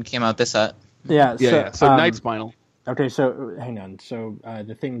 my It bad. came out this set. Yeah. Yeah. So Night Spinal. Okay, so hang on. So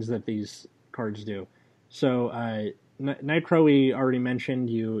the things that these cards do. So Nightcrow, we already mentioned.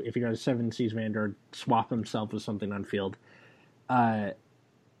 If you got a 7 Seas Vanguard, swap himself with something on field.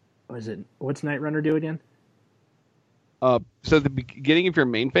 What's Night Runner do again? So at the beginning of your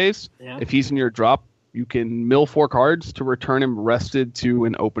main phase, Yeah. if he's in your drop, you can mill 4 cards to return him rested to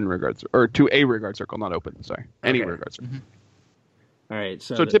an open rearguard or to a rearguard circle, not open. Sorry, any Okay. rearguard circle. All right.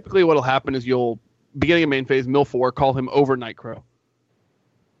 So typically, what'll happen is you'll beginning of main phase, mill 4, call him over Nightcrow.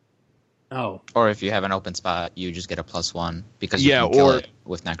 Oh. Or if you have an open spot, you just get a +1 because you Yeah, can kill or- it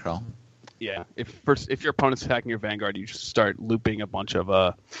with Necro. Yeah, if your opponent's attacking your Vanguard, you just start looping a bunch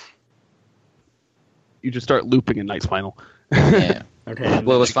of you just start looping in Night's Final. Yeah. Okay.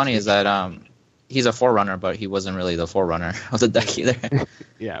 What was funny is that he's a Forerunner, but he wasn't really the Forerunner of the deck either.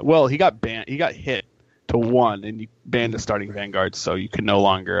 Yeah, well, he got banned. He got hit to 1, and you banned the starting Vanguard, so you can no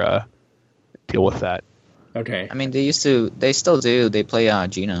longer deal with that. Okay. I mean, they still do. They play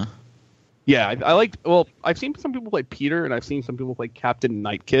Gina. Yeah, I liked. Well, I've seen some people play Peter, and I've seen some people play Captain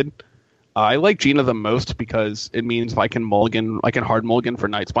Night Kid. I like Gina the most because it means I can hard mulligan for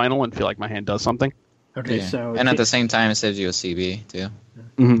Night's Final and feel like my hand does something. Okay. Yeah. So. And at the same time, it saves you a CB too.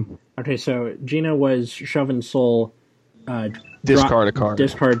 Mm-hmm. Okay. So Gina was shove and soul. Discard a card.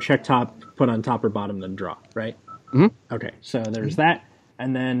 Discard, check top, put on top or bottom, then draw. Right. Mhm. Okay. So there's that,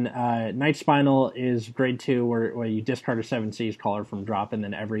 and then Night Spinal is grade 2, where you discard a 7Cs, call her from drop, and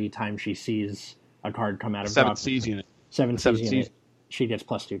then every time she sees a card come out of 7 drop, C's unit. 7Cs seven unit, Cs. she gets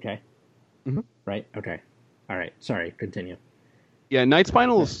 +2K. Mhm. Right. Okay. All right. Sorry. Continue. Yeah, Night's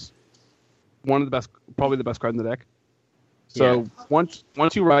Final is one of the best, probably the best card in the deck. So once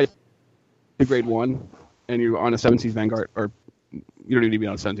you ride to grade 1 and you're on a 7C's Vanguard, or you don't need to be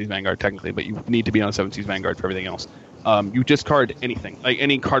on a 7C's Vanguard technically, but you need to be on a 7C's Vanguard for everything else. You discard anything, like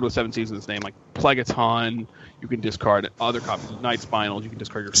any card with 7C's in its name, like Plegaton. You can discard other copies of Night Spinals. You can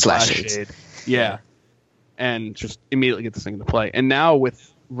discard your Slash Slash Shades. Shade. Yeah, and just immediately get this thing into play. And now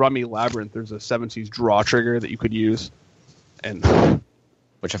with Rummy Labyrinth, there's a 7C's draw trigger that you could use, and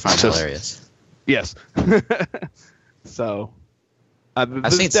Which I find Just- hilarious. yes. So I've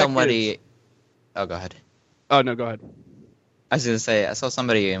this seen deck somebody. is- Oh, go ahead. Oh no, go ahead. I was gonna say I saw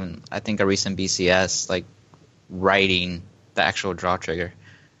somebody in I think a recent BCS like writing the actual draw trigger,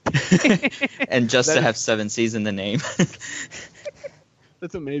 and just That to is- have 7Cs in the name.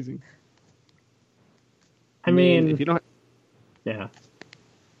 That's amazing. I mean, if you don't, yeah.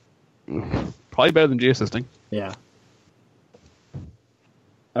 probably better than G assisting. Yeah.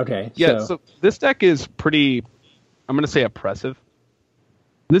 Okay. Yeah, so this deck is pretty, I'm going to say oppressive.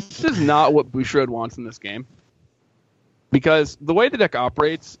 This is not what Bushiroad wants in this game. Because the way the deck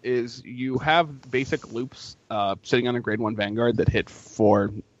operates is you have basic loops sitting on a grade 1 Vanguard that hit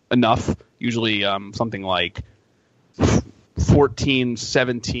for enough, usually something like 14,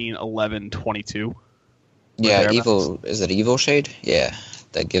 17, 11, 22. Yeah, thereabouts. evil is it Evil Shade? Yeah,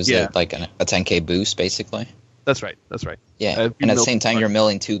 that gives Yeah. it like a 10k boost basically. That's right. Yeah, if you and at the mill same time cards. you're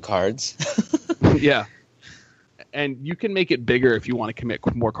milling 2 cards. Yeah. And you can make it bigger if you want to commit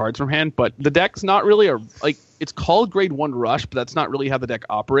more cards from hand, but the deck's not really it's called grade 1 rush, but that's not really how the deck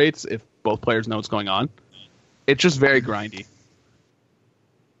operates if both players know what's going on. It's just very grindy.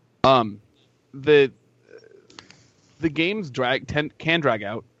 The games can drag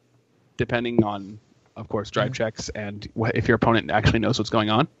out depending on, of course, drive checks and if your opponent actually knows what's going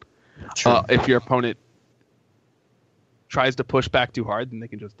on. True. If your opponent tries to push back too hard, then they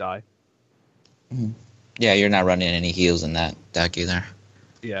can just die. Yeah, you're not running any heals in that deck either.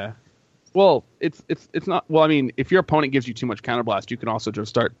 Yeah. Well, it's not. Well, I mean, if your opponent gives you too much counterblast, you can also just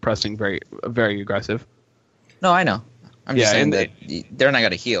start pressing very, very aggressive. No, I know. I'm just Yeah, saying and that they're not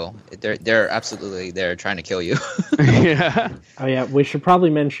gonna heal. They're absolutely there trying to kill you. Yeah. Oh yeah, we should probably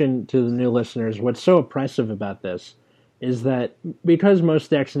mention to the new listeners what's so oppressive about this is that because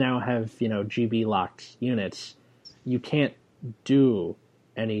most decks now have, GB locked units, you can't do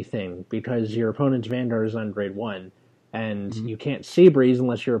anything because your opponent's Vanguard is on grade 1, and you can't Sea Breeze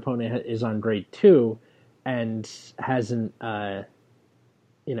unless your opponent is on grade 2 and hasn't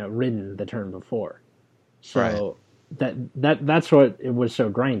ridden the turn before. So that's what it was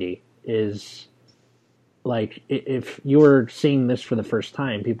so grindy is. Like, if you were seeing this for the first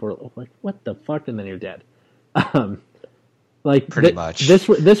time, people were like, what the fuck? And then you're dead. Pretty much. This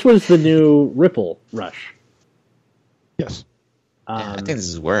was the new Ripple Rush. Yes. Yeah, I think this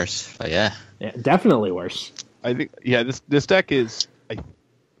is worse, but yeah. Yeah, definitely worse. I think. Yeah. This deck is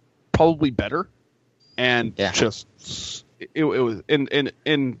probably better, and just it was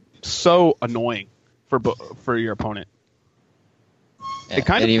and so annoying for your opponent. Yeah, It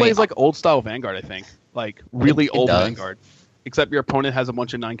kind of plays like old style Vanguard, I think. Like really It old does. Vanguard. Except your opponent has a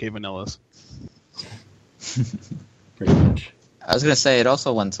bunch of 9k vanillas. Pretty much. I was gonna say it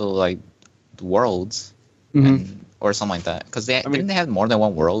also went to like the Worlds. or something like that. Because mean- didn't they have more than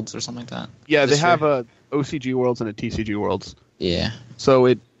one worlds or something like that? Yeah, they this have year? a OCG Worlds and a TCG Worlds. Yeah. So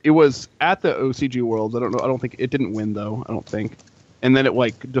it was at the OCG Worlds. I don't think it didn't win though. I don't think. And then it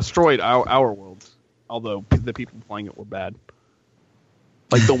like destroyed our worlds. Although the people playing it were bad.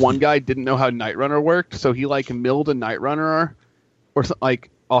 Like the one guy didn't know how Night Runner worked, so he like milled a Night Runner or like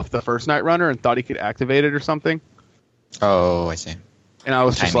off the first Night Runner and thought he could activate it or something. Oh, I see. And I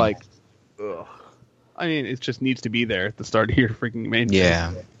was just Timing. like, ugh. I mean, it just needs to be there at the start of your freaking main.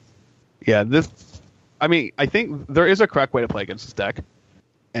 Yeah. Yeah, I think there is a correct way to play against this deck,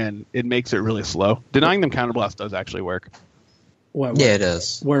 and it makes it really slow. Denying them Counterblast does actually work. Yeah, it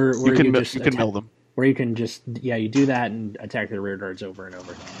is. Where You can just mill them. Where you can just you do that and attack their rear guards over and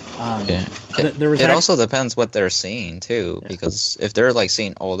over. Yeah. There was It also depends what they're seeing too, Yeah. because if they're like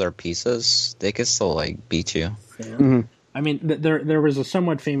seeing all their pieces, they could still like beat you. Yeah. Mhm. I mean, there was a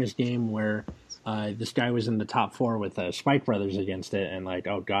somewhat famous game where this guy was in the top 4 with Spike Brothers against it, and like,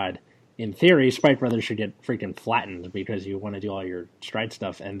 oh god, in theory, Spike Brothers should get freaking flattened because you want to do all your stride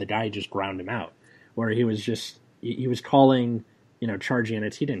stuff, and the guy just ground him out. Where he was calling, charge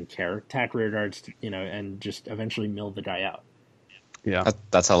units, he didn't care, attack rear guards, and just eventually milled the guy out. Yeah.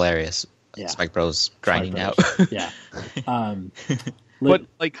 That's hilarious. Yeah. Spike Bros grinding Spike out. Brothers. Yeah. But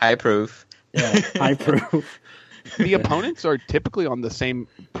like High proof. yeah, high proof. the opponents are typically on the same,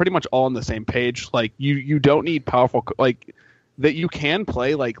 pretty much all on the same page. Like you don't need powerful like that. You can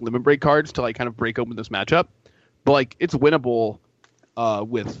play like limit break cards to like kind of break open this matchup, but like it's winnable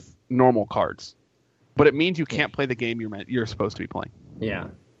with normal cards. But it means you can't play the game you're supposed to be playing. Yeah.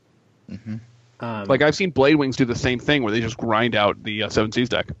 hmm Like I've seen Blade Wings do the same thing where they just grind out the Seven Seas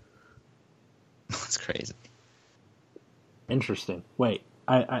deck. That's crazy. Interesting. Wait,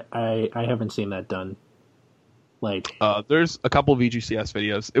 I haven't seen that done. Like, There's a couple VGCS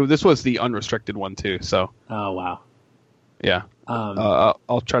videos. This was the unrestricted one too. So oh wow. yeah,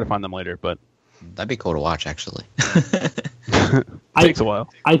 I'll try to find them later. But That'd be cool to watch, actually. takes a while.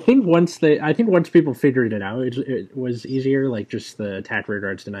 I think once people figured it out, it was easier. Like just the attack rear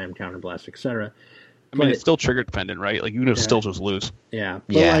guards, deny him counterblast, etc. I mean, it's still trigger dependent, right? Like you can still just lose. Yeah.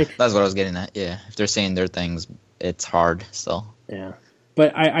 But Yeah, like, that's what I was getting at. Yeah, if they're saying their things, it's hard still. yeah.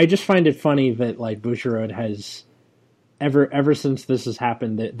 But I just find it funny that like Bushiroad has ever since this has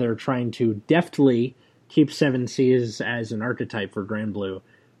happened that they're trying to deftly keep Seven Seas as an archetype for Grand Blue,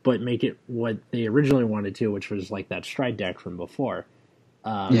 but make it what they originally wanted to, which was like that stride deck from before.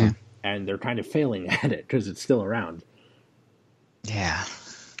 Yeah. And they're kind of failing at it because it's still around. Yeah.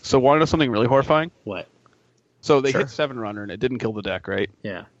 So want to know something really horrifying? What? So they Sure. hit 7 runner and it didn't kill the deck, right?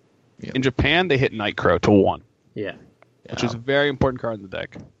 Yeah. Yep. In Japan, they hit Nightcrow to 1, Yeah. which is a very important card in the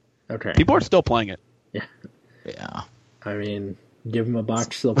deck. Okay. People are still playing it. Yeah. I mean, give them a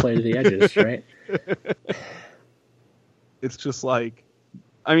box, they'll play to the edges, right? It's just like,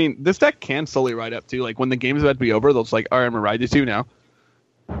 I mean, this deck can slowly ride up too. Like when the game's about to be over, they'll just like, all right, I'm gonna ride to 2 now,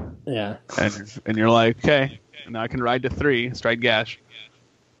 Yeah. and you're like, okay, now I can ride to 3, stride gash.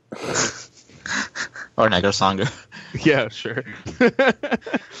 Or Negasanga. Yeah, sure. I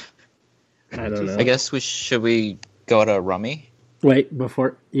don't know. I guess should we go to Rummy? Wait, go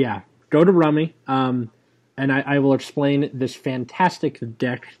to Rummy, and I will explain this fantastic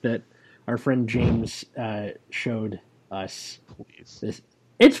deck that our friend James showed us. Please.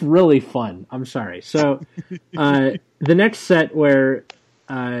 It's really fun. I'm sorry. So the next set where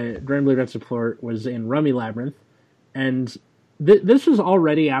Grand Blue got support was in Rummy Labyrinth, and this was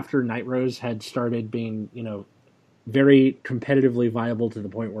already after Night Rose had started being, very competitively viable to the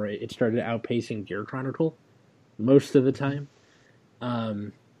point where it started outpacing Gear Chronicle most of the time.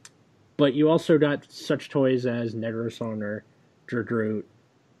 But you also got such toys as Negrosonger, Dragroot.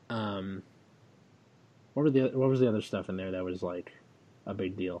 What was the other stuff in there that was like a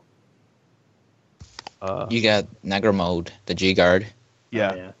big deal? You got Negra Mode, the G Guard.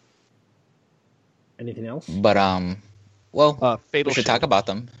 Yeah. Oh, yeah. Anything else? But well, Fatal we should Shield. talk about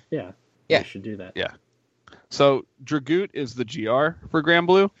them. Yeah. Yeah. We should do that. Yeah. So Dragoot is the GR for Grand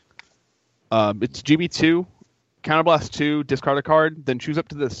Blue. It's GB2, Counterblast 2, discard a card, then choose up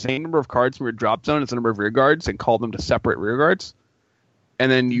to the same number of cards from your drop zone as the number of rear guards and call them to separate rear guards.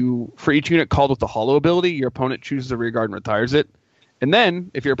 And then for each unit called with the Hollow ability, your opponent chooses a rear guard and retires it. And then,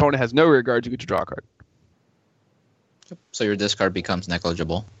 if your opponent has no rear guards, you get to draw a card. So your discard becomes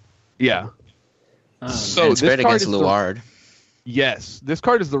negligible. Yeah. So it's this great card against is the- Luard. Yes, this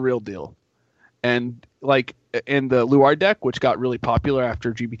card is the real deal. And like in the Luard deck, which got really popular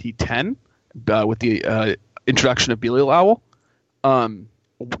after GBT 10 with the introduction of Belial Owl,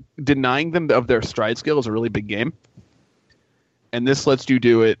 denying them of their stride skill is a really big game. And this lets you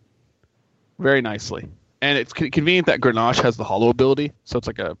do it very nicely. And it's convenient that Grenache has the hollow ability, so it's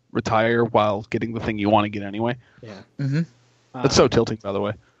like a retire while getting the thing you want to get anyway. Yeah. Mm-hmm. That's so tilting, by the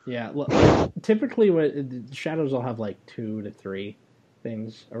way. Yeah. Well, typically, shadows will have like 2 to 3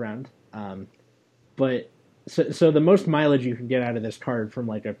 things around. But so the most mileage you can get out of this card from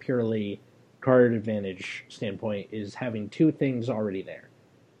like a purely card advantage standpoint is having 2 things already there,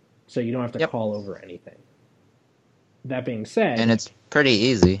 so you don't have to call over anything. That being said, and it's pretty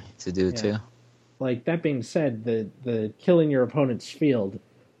easy to do too. Like that being said, the killing your opponent's field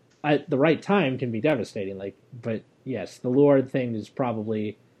at the right time can be devastating. Like, but yes, the Luard thing is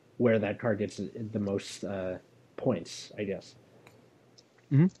probably where that card gets the most points, I guess.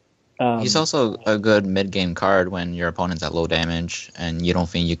 Mm-hmm. He's also a good mid-game card when your opponent's at low damage and you don't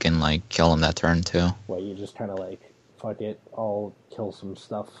think you can like kill him that turn too. Well, you just kind of like, fuck it, I'll kill some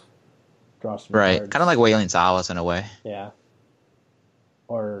stuff, draw some right, cards. kind of like Wailing Thalass in a way. Yeah.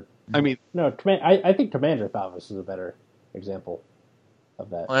 Or I mean, no, I think Commander Thalass is a better example of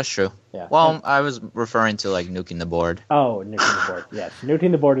that. Well, that's true. Yeah. Well, I was referring to like nuking the board. Oh, nuking the board. Yes,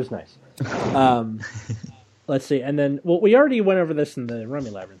 nuking the board is nice. Let's see, and then we already went over this in the Rummy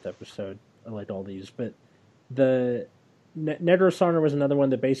Labyrinth episode. I liked all these, but the Nedrosarner was another one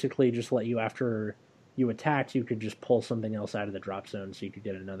that basically just let you, after you attacked, you could just pull something else out of the drop zone, so you could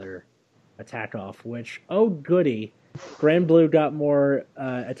get another attack off. Which, oh goody, Grand Blue got more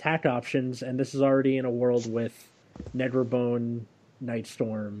attack options, and this is already in a world with Nedrobone,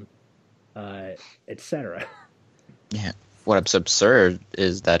 Nightstorm, etc. Yeah. What's absurd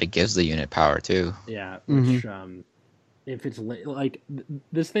is that it gives the unit power too. Yeah, which if it's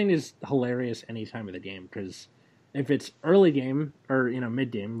this thing is hilarious any time of the game, because if it's early game or mid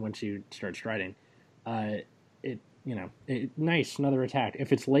game once you start striding, nice, another attack.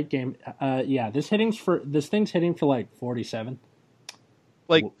 If it's late game, this thing's hitting for like 47.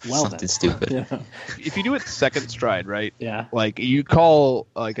 Like something stupid. Yeah. If you do it second stride, right? Yeah. Like you call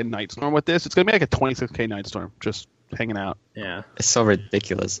like a Nightstorm with this, it's gonna be like a 26k Nightstorm just hanging out. Yeah. It's so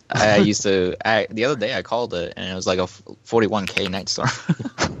ridiculous. I used to the other day I called it and it was like a 41k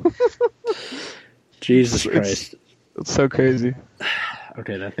Nightstorm. Jesus Christ. It's so crazy.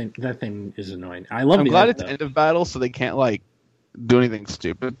 Okay, that thing is annoying. I'm glad it's end of battle, so they can't like do anything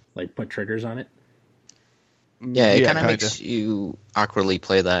stupid. Like put triggers on it. Yeah, it kind of makes you awkwardly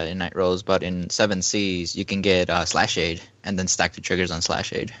play that in Night Rose, but in 7Cs you can get Slash Aid and then stack the triggers on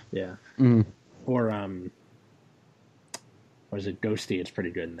Slash Aid. Yeah. Mm. Or what is it? Ghosty. It's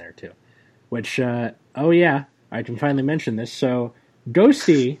pretty good in there too. Which I can finally mention this. So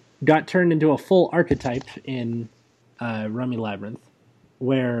Ghosty got turned into a full archetype in Rummy Labyrinth,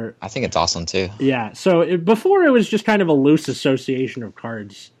 where I think it's awesome too. Yeah. So before it was just kind of a loose association of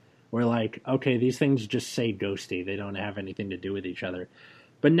cards. Where like, okay, these things just say Ghosty. They don't have anything to do with each other.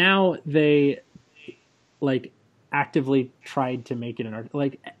 But now they, like, actively tried to make it an art.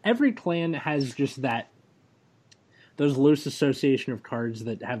 Like, every clan has just those loose association of cards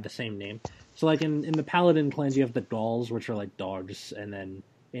that have the same name. So, like, in the Paladin clans, you have the Dolls, which are like dogs. And then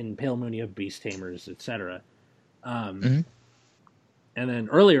in Pale Moon, you have Beast Tamers, etc. And then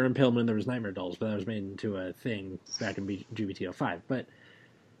earlier in Pale Moon, there was Nightmare Dolls, but that was made into a thing back in GBTO5. But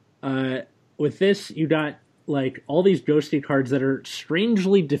with this, you got like all these Ghosty cards that are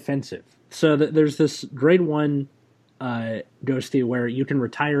strangely defensive. So there's this grade 1 Ghosty where you can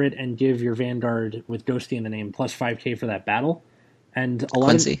retire it and give your Vanguard with Ghosty in the name plus 5k for that battle. And a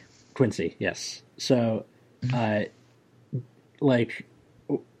lot of Quincy, yes. So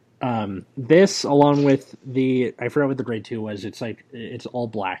this along with I forgot what the grade 2 was. It's like it's all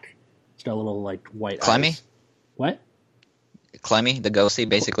black. It's got a little like white Clemmy? eyes. What? Clemmy, the Ghosty,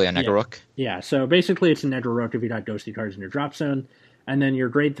 basically a Negaruk. Yeah, so basically it's a Negaruk if you got Ghosty cards in your drop zone. And then your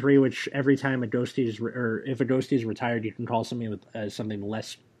grade 3, which every time if a Ghosty is retired, you can call something with something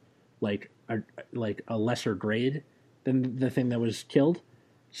less, like a lesser grade than the thing that was killed.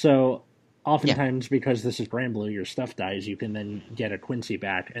 So oftentimes, because this is Grand Blue, your stuff dies, you can then get a Quincy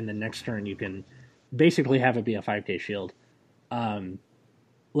back, and the next turn you can basically have it be a 5k shield.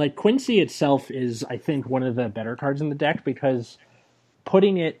 Like, Quincy itself is, I think, one of the better cards in the deck, because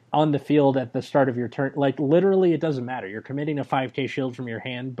putting it on the field at the start of your turn, like, literally it doesn't matter. You're committing a 5k shield from your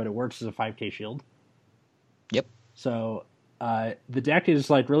hand, but it works as a 5k shield. Yep. So, the deck is,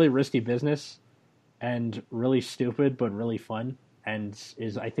 like, really risky business, and really stupid, but really fun, and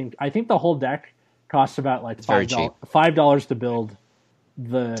is, I think the whole deck costs about, like, $5 to build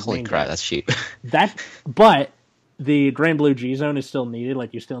the Holy crap, that's cheap. But the Grand Blue G Zone is still needed.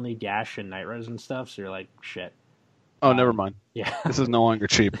 Like, you still need Gash and Night Rose and stuff, so you're like, shit. Oh, never mind. Yeah. This is no longer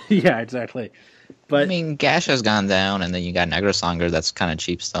cheap. Yeah, exactly. But I mean, Gash has gone down, and then you got Negrosonger. That's kind of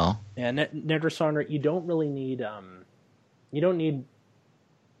cheap still. yeah, Negrosonger, you don't really need you don't need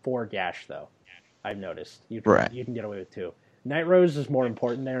 4 Gash though. I've noticed you can get away with 2. Night Rose is more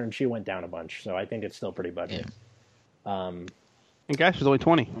important there, and she went down a bunch, so I think it's still pretty budget. Yeah. And Gash is only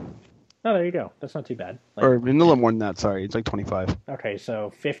 20. Oh, there you go. That's not too bad. Or a little more than that, sorry. It's like 25. Okay,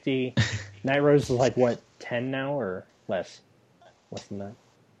 so 50. Night Rose is like, what, 10 now or less? Less than that?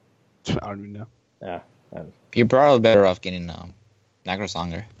 I don't even know. Yeah. You're probably better off getting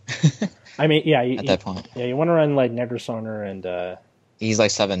Negrosonger. I mean, yeah. At that point. Yeah, you want to run like Negrosonger and... He's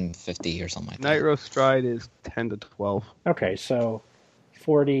like 750 or something like that. Night Rose Stride is 10 to 12. Okay, so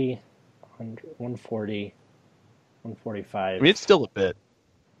 40, 140, 145. I mean, it's still a bit.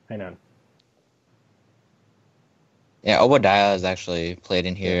 I know. Yeah, Obadiah is actually played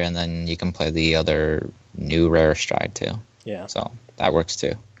in here, and then you can play the other new rare Stride too. Yeah. So that works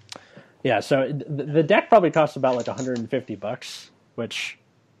too. Yeah, so the deck probably costs about like $150, which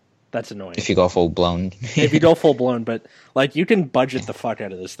that's annoying. If you go full blown. If you go full blown, but like you can budget the fuck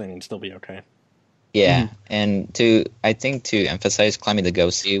out of this thing and still be okay. Yeah, and I think to emphasize, Clemmy the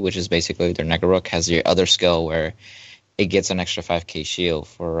Ghosty, which is basically their Negorook, has your other skill where it gets an extra 5k shield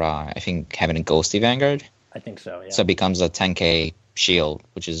for, I think, having a Ghosty Vanguard. I think so, yeah. So it becomes a 10k shield,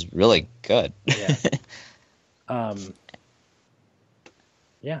 which is really good. Yeah.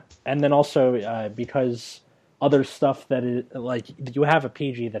 Yeah, and then also because other stuff that is like you have a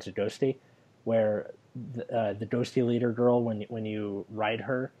PG that's a Ghosty, where the Ghosty leader girl, when you ride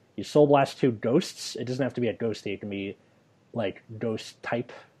her, you Soul Blast 2 ghosts. It doesn't have to be a Ghosty. It can be like ghost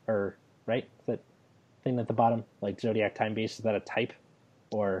type or right that thing at the bottom, like Zodiac Time Beast. Is that a type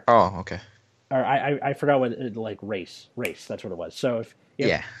or? Oh, okay. Or I forgot what like race. That's what it was. So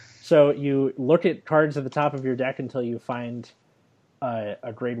Yeah. So you look at cards at the top of your deck until you find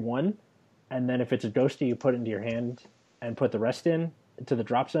a grade 1, and then if it's a Ghosty, you put it into your hand and put the rest in to the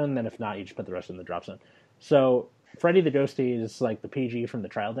drop zone. Then if not, you just put the rest in the drop zone. So Freddy the Ghosty is like the PG from the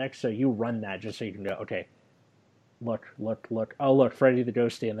trial deck, so you run that just so you can go, okay, look. Oh, look, Freddy the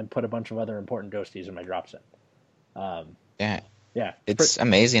Ghosty, and then put a bunch of other important Ghosties in my drop zone. Yeah. It's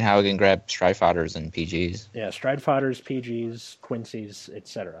amazing how it can grab Stride Fodders and PGs. Yeah, Stride Fodders, PGs, Quincy's,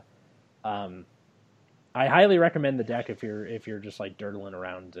 etc. I highly recommend the deck if you're just like dirtling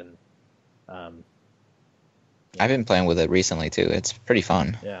around and. I've been playing with it recently too. It's pretty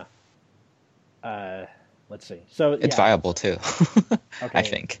fun. Yeah. Let's see. So it's viable too. Okay. I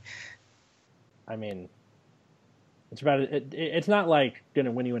think. I mean, it's about it. It's not like going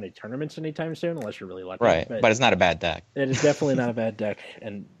to win you any tournaments anytime soon, unless you're really lucky. Right, but it's not a bad deck. It is definitely not a bad deck,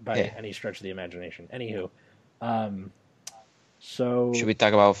 and by any stretch of the imagination. Anywho, so should we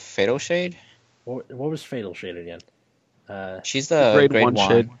talk about Fatal Shade? What was Fatal Shade again? She's the grade 1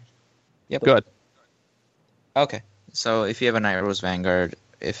 shade. Yep. Good. Okay, so if you have a Night Rose Vanguard,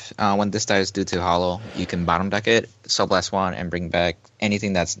 if when this dies due to Hollow, you can bottom deck it, Soul Blast 1, and bring back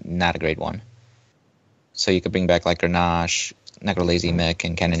anything that's not a grade 1. So you could bring back like Grenache, Necrolazy Mick,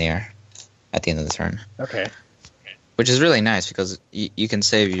 and Cannoneer at the end of the turn. Okay. Which is really nice because you can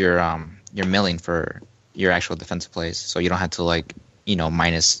save your milling for your actual defensive plays, so you don't have to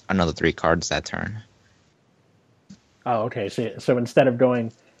minus another 3 cards that turn. Oh, okay. So instead of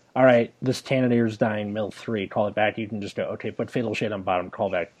going, all right, this Cannoneer's dying, mill 3, call it back, you can just go, okay, put Fatal Shade on bottom, call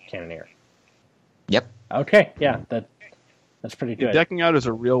back Cannoneer. Yep. Okay, yeah, that's pretty good. Decking out is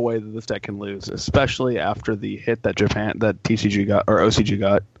a real way that this deck can lose, especially after the hit that TCG got or OCG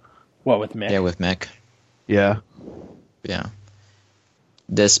got. What, with Mick? Yeah, with Mick. Yeah. Yeah.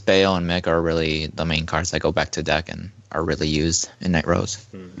 This Bale and Mick are really the main cards that go back to deck and are really used in Night Rose.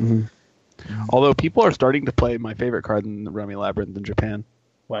 Mm-hmm. Although people are starting to play my favorite card in the Remy Labyrinth in Japan.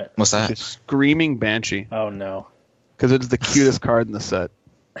 What? What's that? It's Screaming Banshee. Oh, no. Because it's the cutest card in the set.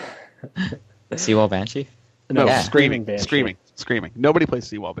 Seawall Banshee? No, Yeah. Screaming Banshee. Screaming. Nobody plays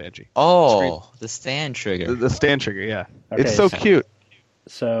Seawall Banshee. Oh, the stand trigger. The stand trigger, yeah. Okay, it's so cute.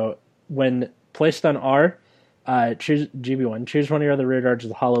 So when placed on R, choose GB1, choose one of your other rear guards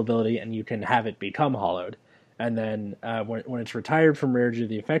with hollow ability, and you can have it become hollowed. And then when it's retired from rear due to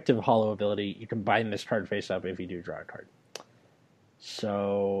the effective hollow ability, you can bind this card face up if you do draw a card.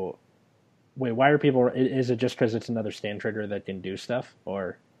 So, wait, why are people... Is it just because it's another stand trigger that can do stuff?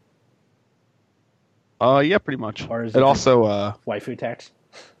 Or... Yeah, pretty much. Or is it also... waifu tax?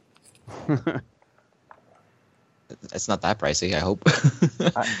 It's not that pricey, I hope.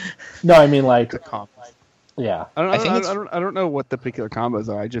 No, I mean, like... Yeah. I don't know what the particular combos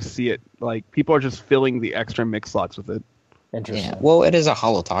are. I just see it, like, people are just filling the extra mix slots with it. Interesting. Yeah, well, it is a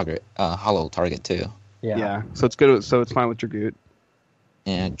hollow target too. Yeah. So it's good. So it's fine with Dragoot.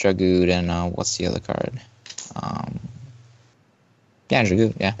 Yeah, Dragoon and what's the other card? Um, yeah,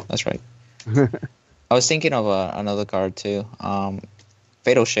 Dragoon. Yeah, that's right. I was thinking of another card too.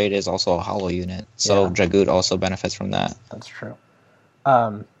 Fatal Shade is also a hollow unit, so Yeah. Dragoon also benefits from that. That's true.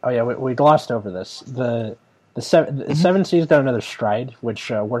 Oh yeah, we glossed over this. The seven C's got another stride, which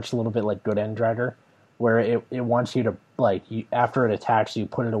works a little bit like Good End Dragger, where it wants you to after it attacks, you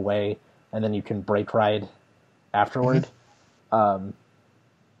put it away, and then you can break ride afterward.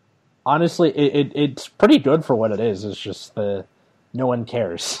 Honestly, it's pretty good for what it is. It's just no one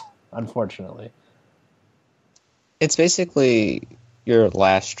cares, unfortunately. It's basically your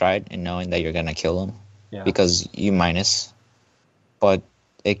last stride in knowing that you're gonna kill him because you minus, but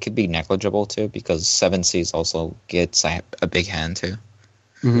it could be negligible too because 7Cs also gets a big hand too.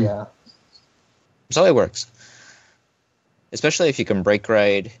 Mm-hmm. Yeah. So it works, especially if you can break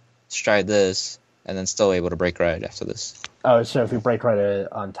ride, stride this, and then still able to break ride after this. Oh, so if you break ride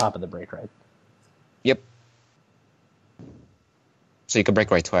on top of the break ride. Yep. So you can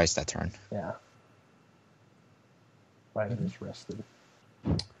break ride twice that turn. Yeah. Right, it is rested.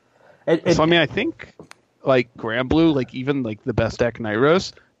 So I mean, I think like Grand Blue, like even like the best deck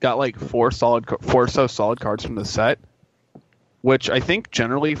Nitros got like four solid cards from the set, which I think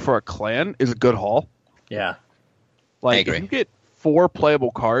generally for a clan is a good haul. Yeah. Like if you get 4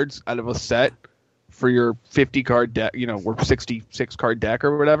 playable cards out of a set for your 50 card deck, or 66 card deck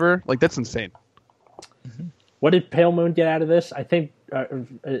or whatever, like that's insane. Mm-hmm. What did Pale Moon get out of this? I think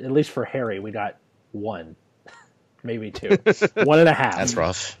at least for Harry, we got 1. Maybe 2. 1.5. That's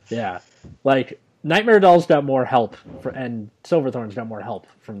rough. Yeah. Like, Nightmare Dolls got more help, and Silverthorns got more help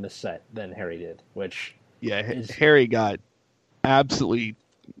from this set than Harry did, which... Yeah, Harry got absolutely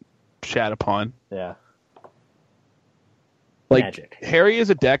shat upon. Yeah. Like, Magic. Harry is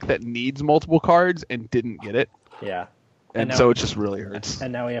a deck that needs multiple cards and didn't get it. Yeah. And so it just really hurts.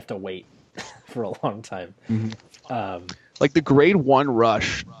 And now we have to wait for a long time. Mm-hmm. Like the grade 1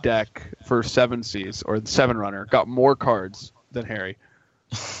 rush deck for 7Cs or the 7 runner got more cards than Harry.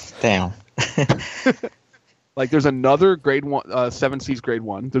 Damn. Like there's another grade 1 7Cs grade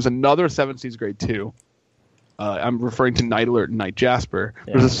 1. There's another 7Cs grade 2. I'm referring to Night Alert and Night Jasper.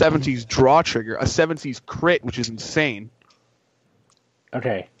 Yeah. There's a 7Cs draw trigger, a 7Cs crit, which is insane.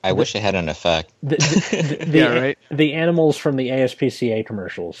 Okay. I wish it had an effect. Yeah, right? The animals from the ASPCA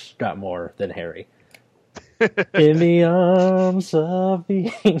commercials got more than Harry. In the arms of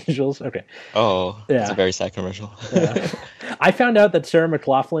the angels. Okay. Oh, yeah. It's a very sad commercial. Yeah. I found out that Sarah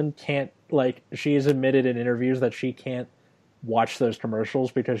McLachlan can't, she has admitted in interviews that she can't watch those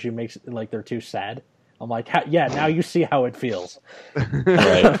commercials because she makes, they're too sad. I'm like, yeah, now you see how it feels.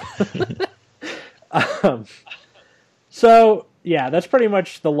 Right. So, yeah, that's pretty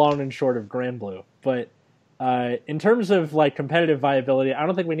much the long and short of Grand Blue. But in terms of, competitive viability, I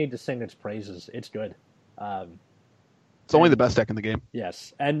don't think we need to sing its praises. It's good. It's only the best deck in the game.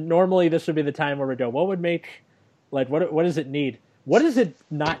 Yes, and normally this would be the time where we go, what would make, what does it need? What does it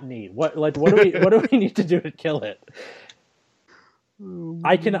not need? What do we need to do to kill it?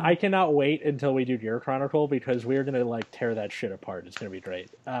 I cannot wait until we do Gear Chronicle because we're gonna tear that shit apart. It's gonna be great.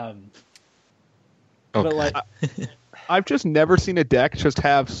 Okay. But I've just never seen a deck just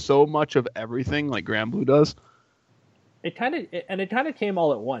have so much of everything like Grand Blue does. It kind of came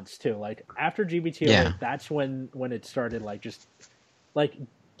all at once too. After GBT, yeah. That's when it started.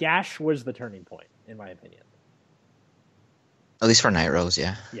 Gash was the turning point, in my opinion. At least for Nitros,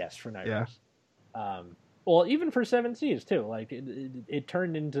 yeah. Yes, for Nitros. Yeah. Well, even for 7Cs too. It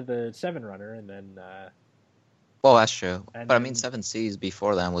turned into the 7 runner, and then. Well, that's true. But I mean, 7Cs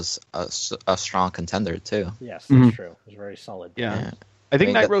before then was a strong contender too. Yes, that's true. It was very solid. Yeah. I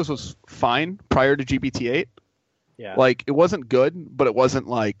think Nitros was fine prior to GBT8. Yeah. It wasn't good, but it wasn't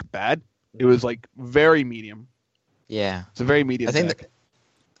bad. It was very medium. Yeah. It's a very medium. I think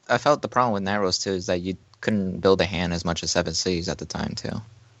I felt the problem with Nitros too is that you couldn't build a hand as much as 7Cs at the time too.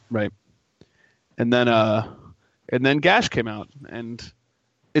 Right. And then Gash came out, and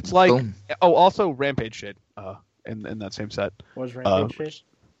it's Boom. Also Rampage Shade in that same set. What was Rampage Shade?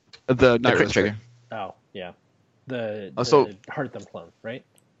 The Nitros trigger. Oh yeah. The Heart Thumb clone, right?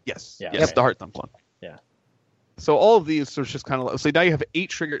 Yes. Yeah. Yes, the Heart Thumb clone. Yeah. So all of these are just kind of so now you have 8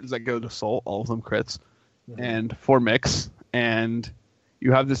 triggers that go to Soul, all of them crits, and 4 mix, and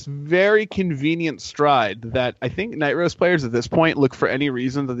you have this very convenient stride that I think Nitros players at this point look for any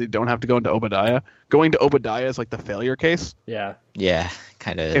reason that they don't have to go into Obadiah. Going to Obadiah is the failure case. Yeah. Yeah,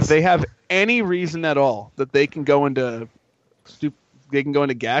 kind of. If they have any reason at all that they can go into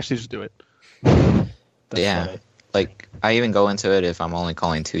Gash, they just do it. Yeah. Funny. I even go into it if I'm only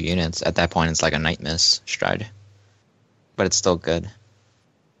calling 2 units. At that point, it's a Night Miss stride. But it's still good.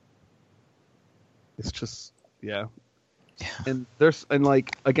 It's just And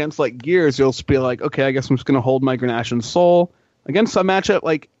like against like Gears, you'll just be like, okay, I guess I'm just gonna hold my Grenache and Soul against a matchup.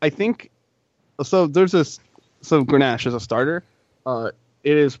 Like I think so. There's this. So Grenache is a starter.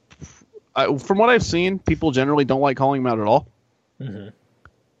 It is from what I've seen, people generally don't like calling him out at all. Mm-hmm.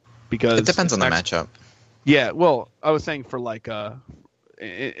 Because It depends on the matchup. Yeah, well, I was saying for like For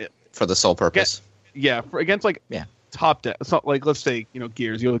the sole purpose. for against like top deck. So like let's say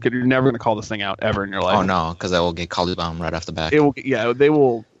Gears, you're never gonna call this thing out ever in your life. Oh no, because I will get Calibum right off the back. It will. Yeah, they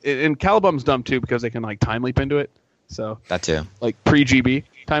will. And Calibum's dumb too because they can like time leap into it. So That too. like pre-GB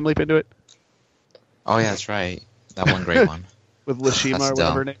time leap into it Oh yeah, that's right. That one great one. with Lashima That's or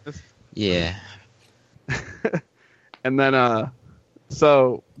whatever her name is. Yeah. And then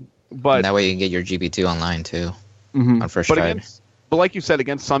but And that way you can get your GB2 online too. mhm. On first but try. but like you said,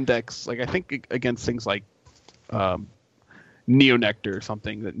 against some decks, like I think against things like Neo Nectar or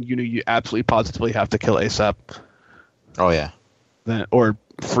something that you absolutely positively have to kill ASAP, Oh yeah. then or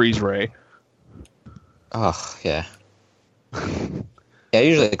freeze Ray. Oh yeah. Yeah, I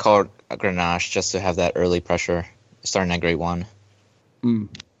usually call a Grenache just to have that early pressure starting at grade 1.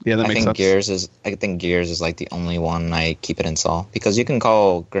 Yeah, that I makes think sense. Gears is like the only one I keep it in Sol because you can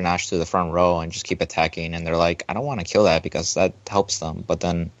call Grenache to the front row and just keep attacking, and they're like, I don't want to kill that because that helps them, but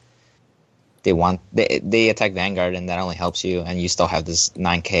then they attack Vanguard and that only helps you, and you still have this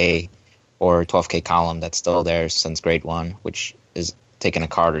 9k or 12k column that's still there since grade 1, which is taking a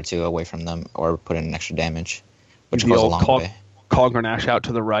card or two away from them or putting an extra damage, which The goes a old long way. Call Grenache out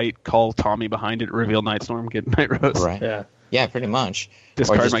to the right, call Tommy behind it, reveal Night Storm, get Night Rose. Right. Yeah. Yeah, pretty much.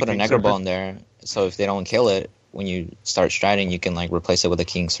 Discard or just my put a King Negro Serpent. Bone there, so if they don't kill it, when you start striding, you can like replace it with a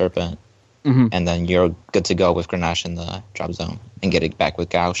King Serpent, Mhm. and then you're good to go with Grenache in the drop zone and get it back with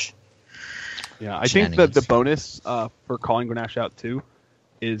Gauche. Yeah, I think that the Shenanigans. bonus for calling Grenache out too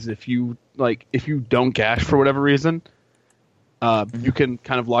is if you don't gash for whatever reason, you can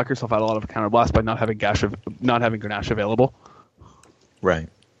kind of lock yourself out a lot of counter blast by not having Grenache available. Right.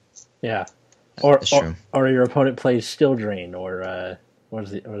 Yeah. Or, That's true. or your opponent plays Still Drain, or what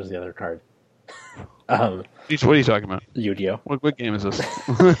is the other card? What are you talking about? Yu-Gi-Oh. What game is this?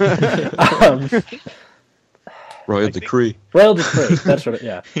 Royal Decree. Royal Decree. That's what.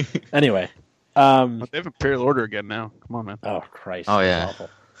 Yeah. Anyway. They have Imperial Order again now. Come on, man. Oh Christ. Oh, that's yeah.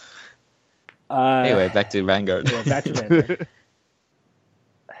 Awful. Anyway, back to Vanguard. Yeah, back to Vanguard.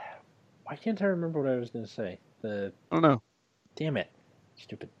 Why can't I remember what I was going to say? I don't know. Damn it.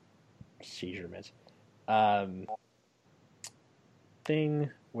 Stupid seizure meds. Thing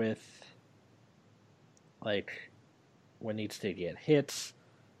with like what needs to get hits.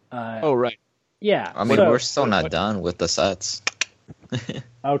 Oh, right. Yeah. I mean, so- we're still not done with the sets.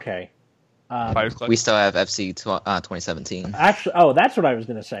 okay. Fighters Club. We still have FC 2017. Actually, oh, that's what I was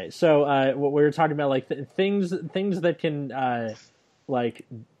going to say. So, what we were talking about, like things that can like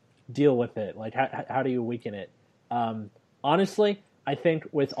deal with it. Like, how do you weaken it? Honestly, I think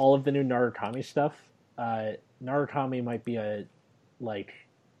with all of the new Narukami stuff, Narukami might be a like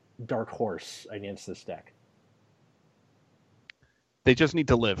dark horse against this deck. They just need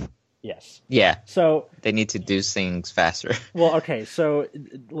to live. Yes. Yeah, So, they need to do things faster. well, okay. So,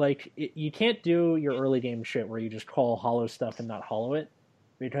 like, you can't do your early game shit where you just call hollow stuff and not hollow it,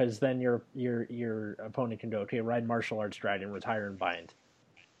 because then your opponent can go, okay, ride martial arts dragon, retire and bind.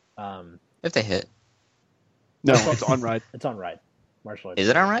 If they hit. No, it's on ride. It's on ride. Martial arts. Is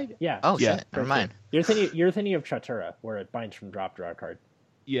it on right? Yeah. Oh, Yeah. shit. Never mind. You're thinking of Chatura, where it binds from drop, draw a card.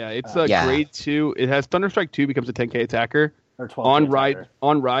 Yeah, it's a Yeah. grade 2. It has Thunderstrike 2 becomes a 10k attacker. Or 12.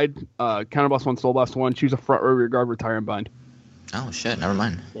 On ride, counterblast 1, soul blast 1, choose a front row rear guard, retire and bind. Oh, shit. Never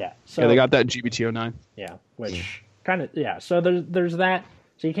mind. Yeah. So Yeah, they got that in GBT09. yeah, which kind of yeah. So there's that.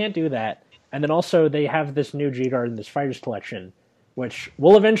 So you can't do that. And then also they have this new G Guard in this Fighters Collection, which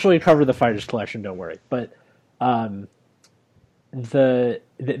will eventually cover the Fighters Collection. Don't worry. But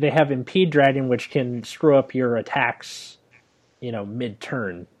they have Impede Dragon, which can screw up your attacks,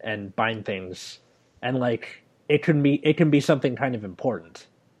 mid-turn and bind things, and like it can be something kind of important,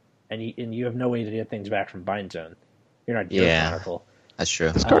 and you have no way to get things back from bind zone. You're not Yeah. Chronicle. That's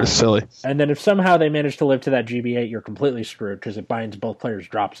true. This card is silly. And then if somehow they manage to live to that GB8, you're completely screwed because it binds both players'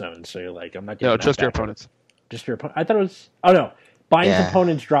 drop zones. So you're like, I'm not getting No, that just your back. opponents. Just your opponent. I thought it was. Oh no, binds Yeah.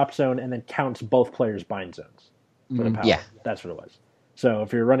 opponent's drop zone and then counts both players' bind zones for the power. Yeah. That's what it was. So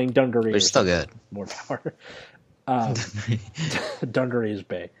if you're running Dungaree, Which is still good. more power. Dungaree is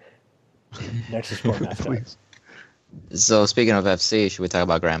Bay. Nexus Core mascot. Please. So, speaking of FC, should we talk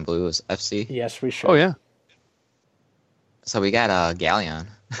about Grand Blues FC? Yes, we should. Oh, yeah. So, we got Galleon.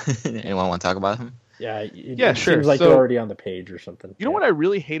 Anyone want to talk about him? Yeah, it sure. seems like So, they're already on the page or something. You know what I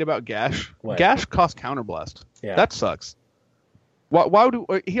really hate about Gash? What? Gash costs Counterblast. Yeah. That sucks. Why do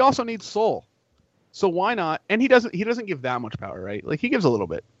he also needs Soul? So why not? And he doesn't give that much power, right? Like he gives a little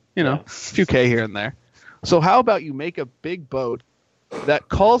bit, a few K here and there. So how about you make a big boat that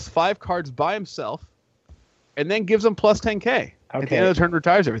calls 5 cards by himself, and then gives him plus 10K at the end of the turn,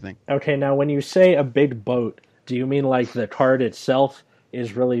 retires everything. Okay, now when you say a big boat, do you mean like the card itself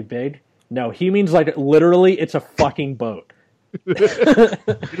is really big? No, he means like literally it's a fucking boat.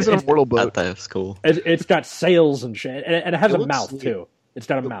 It is an immortal boat. That's cool. It's got sails and shit, and it has It a looks mouth sweet. too. It's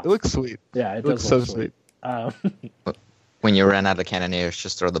got a mouth. It looks sweet. Yeah, It looks so sweet. When you run out of cannoneers,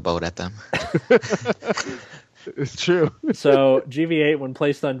 just throw the boat at them. It's true. So GV8, when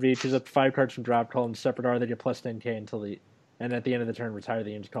placed on V, choose up to 5 cards from drop, call them separate R, they get plus 10K until and at the end of the turn, retire the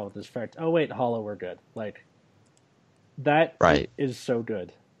unit's call with this effect. Oh wait, hollow, we're good. Like that is so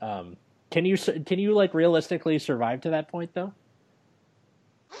good. Can you like realistically survive to that point though?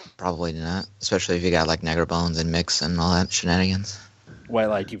 Probably not, especially if you got like Negro Bones and Mix and all that shenanigans. Why,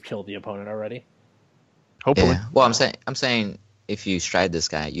 like you've killed the opponent already? Hopefully. Yeah. Well, I'm saying if you stride this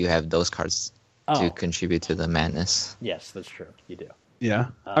guy, you have those cards to contribute to the madness. Yes, that's true. You do. Yeah.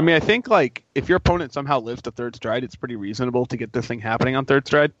 I mean, I think like if your opponent somehow lives to 3rd stride, it's pretty reasonable to get this thing happening on 3rd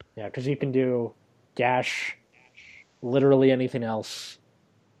stride. Yeah, because you can do Gash, literally anything else,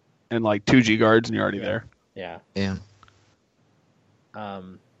 and like 2 G guards, and you're already there. Yeah. Yeah. I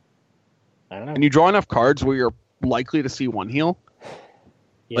don't know. And you draw enough cards where you're likely to see 1 heal.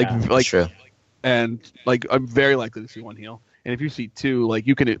 Yeah. That's true. And like I'm very likely to see 1 heal. And if you see 2, like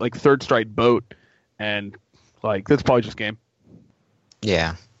you can like 3rd stride boat, and like that's probably just game.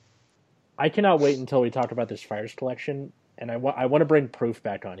 Yeah. I cannot wait until we talk about this Fires Collection, and I want to bring Proof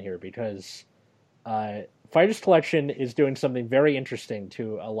back on here because Fires Collection is doing something very interesting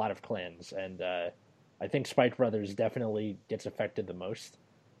to a lot of clans, and I think Spike Brothers definitely gets affected the most.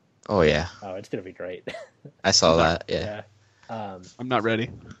 Oh yeah. Oh, it's gonna be great. I saw that. Yeah. I'm not ready.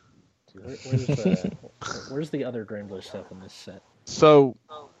 Where's the other Grambler stuff in this set? So,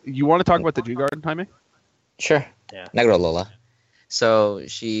 you want to talk about the G guard, Jaime? Sure. Yeah. Negro Lola. So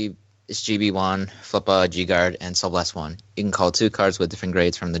she is GB1, flip a G guard, and Soul Blast 1. You can call 2 cards with different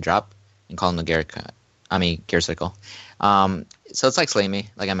grades from the drop and call them the Gear Circle. So it's like Slay Me,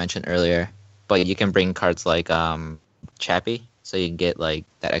 like I mentioned earlier, but you can bring cards like Chappie, so you can get like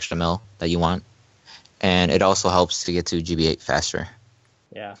that extra mill that you want, and it also helps to get to GB8 faster.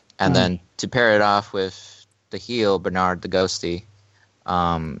 Yeah. And then to pair it off with the heal, Bernard the Ghosty,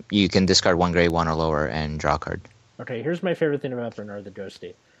 you can discard 1 grade 1 or lower and draw a card. Okay, here's my favorite thing about Bernard the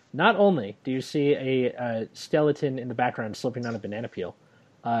Ghosty. Not only do you see a skeleton in the background slipping on a banana peel,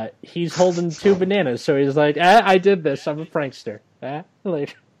 he's holding 2 bananas, so he's like, I did this, I'm a prankster.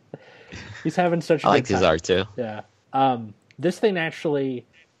 Like, he's having such a I like good his time. art too. Yeah. This thing actually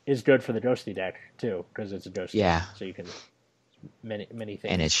is good for the Ghosty deck, too, because it's a Ghosty. Yeah. So you can many things.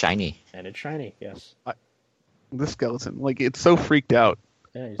 And it's shiny. And it's shiny, yes. The skeleton, like it's so freaked out,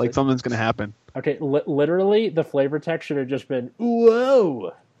 Yeah, he's like something's gonna happen. Okay, literally, the flavor text should have just been,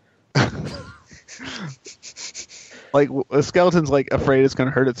 whoa! Like the skeleton's like afraid it's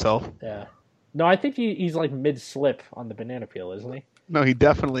gonna hurt itself. Yeah. No, I think he's like mid-slip on the banana peel, isn't he? No, he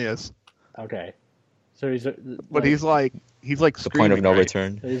definitely is. Okay. So he's... But he's like The point of no right?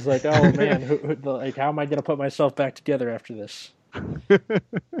 return. He's like, oh man, like, how am I going to put myself back together after this?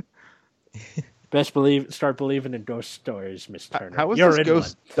 Start believing in ghost stories, Miss Turner. How is You're this in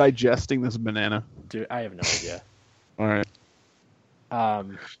ghost digesting this banana? one. Dude, I have no idea. All right.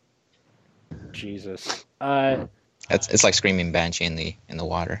 Jesus. It's like screaming Banshee in the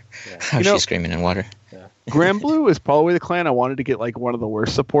water. Yeah. How she's screaming in water. Granblue is probably the clan I wanted to get like one of the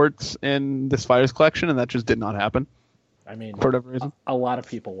worst supports in this Fires collection, and that just did not happen. I mean, for whatever reason. A lot of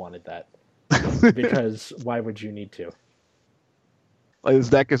people wanted that. Because why would you need to? Like this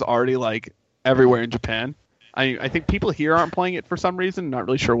deck is already like everywhere in Japan. I think people here aren't playing it for some reason. Not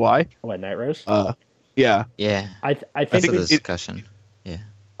really sure why. What, Night Rose? Yeah. Yeah. I think That's a discussion. Yeah.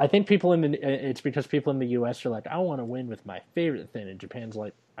 I think people it's because people in the U.S. are like, I want to win with my favorite thing, and Japan's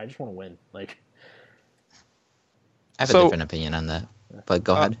like, I just want to win. Like, I have a different opinion on that, but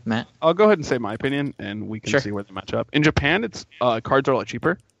go ahead, Matt. I'll go ahead and say my opinion, and we can see where they match up. In Japan, it's cards are a lot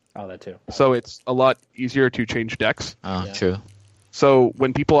cheaper. Oh, that too. So it's a lot easier to change decks. Oh, true. So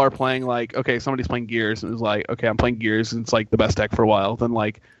when people are playing, like, okay, somebody's playing Gears, and it's like, okay, I'm playing Gears, and it's like the best deck for a while. Then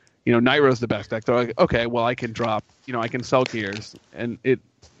like, Nairo's the best deck. They're like, okay, well, I can drop, I can sell Gears and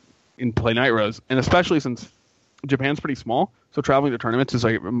play Nairos, and especially since Japan's pretty small, so traveling to tournaments is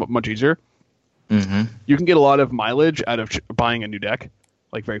like much easier. Mm-hmm. You can get a lot of mileage out of buying a new deck.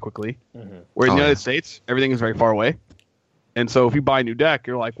 like very quickly. Mm-hmm. Where in the Oh, United yeah. States, everything is very far away. And so if you buy a new deck,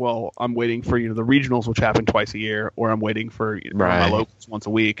 you're like, well, I'm waiting for the regionals, which happen twice a year, or I'm waiting for my Right. locals once a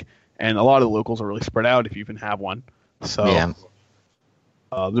week. And a lot of the locals are really spread out if you even have one. So Yeah.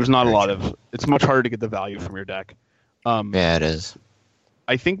 there's not a Very lot true. of. It's much harder to get the value from your deck. Yeah, it is.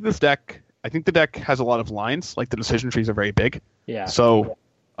 I think the deck has a lot of lines. Like the decision trees are very big. Yeah. So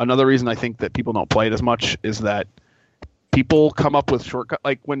another reason I think that people don't play it as much is that people come up with shortcut.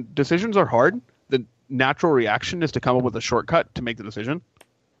 Like when decisions are hard, the natural reaction is to come up with a shortcut to make the decision.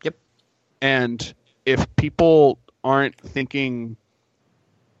 Yep. And if people aren't thinking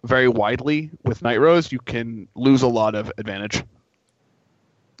very widely with Night Rose, you can lose a lot of advantage.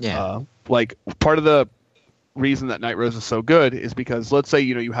 Yeah. Like part of the reason that Night Rose is so good is because let's say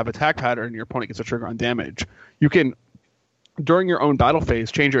you have attack pattern and your opponent gets a trigger on damage. You can during your own battle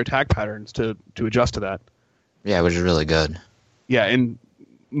phase change your attack patterns to adjust to that. Yeah, which is really good. Yeah, and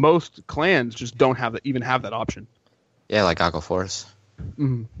most clans just don't even have that option. Yeah, like Aqua Force.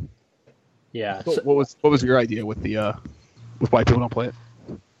 Mm-hmm. Yeah. So what was your idea with the with why people don't play it?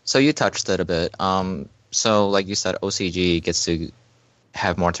 So you touched it a bit. So like you said, OCG gets to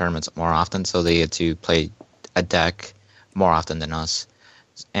have more tournaments more often, so they get to play a deck more often than us.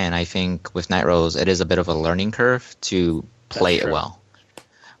 And I think with Night Rose, it is a bit of a learning curve to play it well.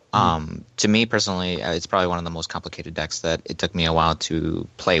 To me personally, it's probably one of the most complicated decks that it took me a while to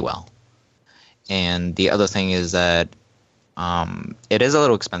play well. And the other thing is that it is a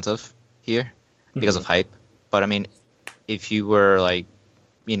little expensive here because of hype. But I mean, if you were like,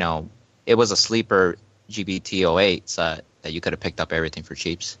 it was a sleeper GBT08 set that you could have picked up everything for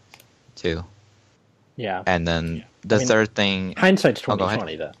cheaps too. Yeah. And then the third thing, Hindsight's go ahead.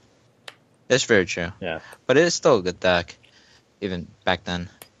 2020 though. It's very true. Yeah. But it is still a good deck, even back then.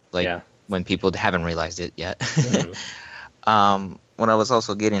 Like Yeah. when people haven't realized it yet. Mhm. What I was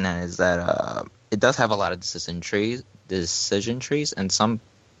also getting at is that it does have a lot of decision trees, and some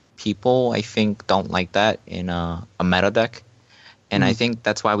people I think don't like that in a meta deck. And I think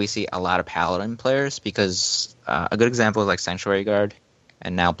that's why we see a lot of Paladin players, because a good example is like Sanctuary Guard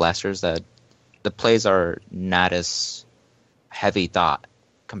and now Blasters, that the plays are not as heavy thought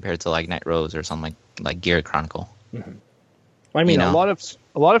compared to like Night Rose or something like Gear Chronicle. I mean, A lot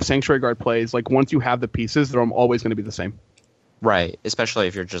of Sanctuary Guard plays, like once you have the pieces, they're always going to be the same. Right, especially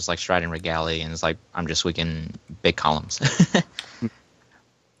if you're just like striding Regali and it's like, I'm just weakening big columns.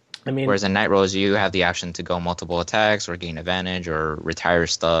 I mean, Whereas in Night Rose, you have the option to go multiple attacks or gain advantage or retire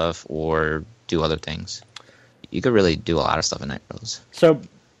stuff or do other things. You could really do a lot of stuff in Night Rose. so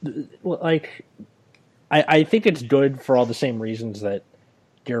like, I think it's good for all the same reasons that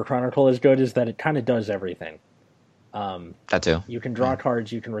Gear Chronicle is good, is that it kind of does everything. That too. You can draw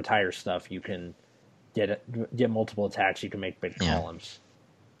cards, you can retire stuff, you can get multiple attacks, you can make big columns.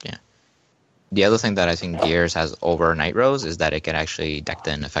 The other thing that I think Gears has over Night Rose is that it can actually deck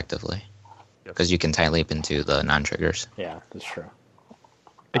in effectively. Because you can tight leap into the non-triggers. Yeah, that's true.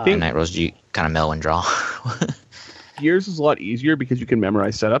 I In think Night Rose, you kind of mill and draw. Gears is a lot easier because you can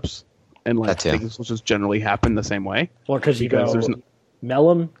memorize setups and like That too. things will just generally happen the same way. Well, because you Because go there's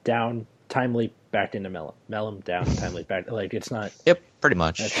Mellum down, time leap back into Mellum. Mellum down, time leap back. Like, it's not... Yep, pretty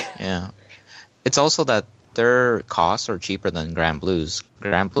much. Yeah. It's also that their costs are cheaper than Grand Blues.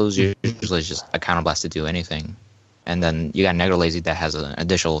 Grand Blues usually is just a counterblast to do anything. And then you got Negro Lazy that has an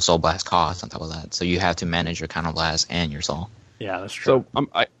additional Soul Blast cost on top of that. So you have to manage your counterblast and your Soul. Yeah, that's true.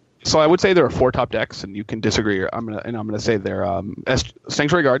 So I would say there are 4 top decks, and you can disagree. I'm gonna say they're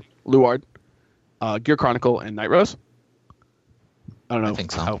Sanctuary Guard, Luard, Gear Chronicle, and Night Rose. I don't know. I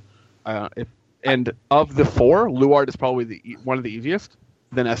think so. And of the 4, Luard is probably one of the easiest.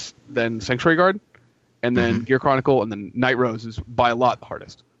 Then Sanctuary Guard, and then Gear Chronicle, and then Night Rose is by a lot the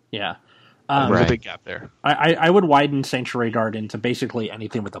hardest. Yeah. There's Right. a big gap there. I would widen Sanctuary Guard into basically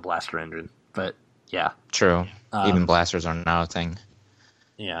anything with a blaster engine. But, yeah. True. Even blasters are now a thing.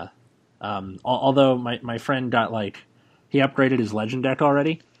 Yeah. Although my friend got, like... He upgraded his Legend deck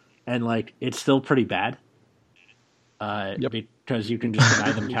already, and, like, it's still pretty bad. Because you can just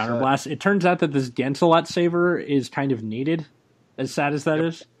deny them counterblast. It turns out that this Gensalot Saver is kind of needed, as sad as that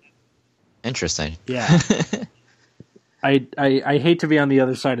is. Interesting. Yeah. I hate to be on the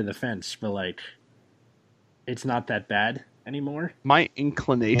other side of the fence, but, like, it's not that bad anymore. My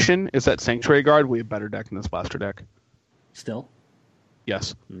inclination is that Sanctuary Guard will be a better deck than this blaster deck. Still.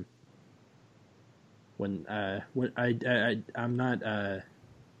 Yes. I'm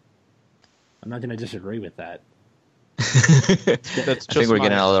not going to disagree with that. That's I think we're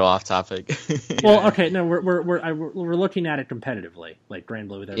getting a little off topic. Well, okay, no, we're looking at it competitively, like Grand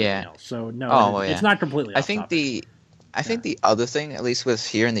Blue with everything else. So no, it's not completely. I off think topic. I think the other thing, at least with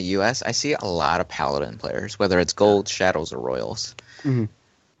here in the U.S., I see a lot of Paladin players, whether it's Gold, Shadows, or Royals. Mhm.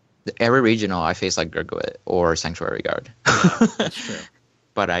 Every regional, I face like Gurguit or Sanctuary Guard. That's true.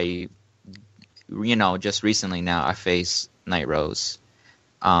 But just recently now, I face Night Rose.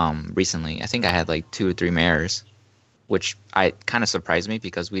 Recently, I think I had like 2 or 3 mares, which kind of surprised me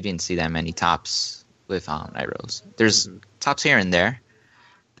because we didn't see that many tops with Night Rose. There's tops here and there,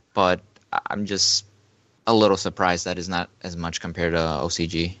 but I'm just a little surprised that is not as much compared to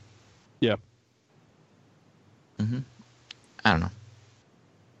OCG. Yeah. I don't know.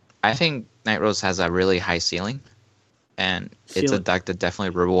 I think Night Rose has a really high ceiling, and it's a deck that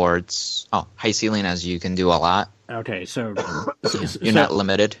definitely rewards high ceiling as you can do a lot. Okay, so You're not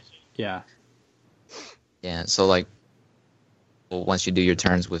limited. Yeah. Yeah, so like once you do your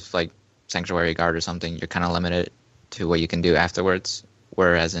turns with like Sanctuary Guard or something, you're kind of limited to what you can do afterwards.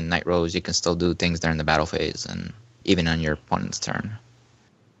 Whereas in Night Rose, you can still do things during the battle phase and even on your opponent's turn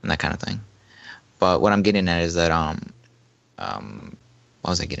and that kind of thing. But what I'm getting at is that what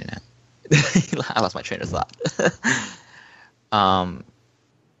was I getting at? I lost my train of thought.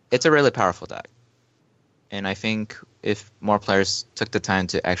 It's a really powerful deck, and I think if more players took the time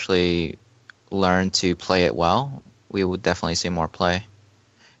to actually learn to play it well, we would definitely see more play.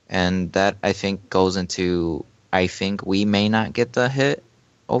 And that, I think, goes into, I think we may not get the hit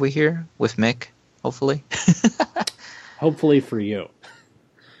over here with Mick, hopefully. Hopefully for you.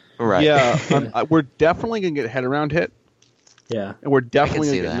 Right. Yeah, we're definitely going to get head around hit. Yeah. And we're definitely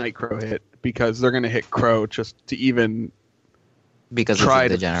going see to get that. Night Crow hit because they're going to hit Crow just to even Because try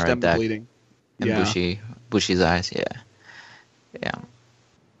it's a to stem degenerate the deck. bleeding. And Yeah. Bushy's eyes, yeah.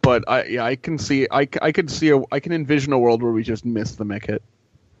 But I can envision a world where we just miss the mech hit.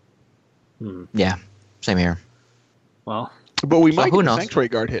 Yeah, same here. Well, But we So might who get a knows? Sanctuary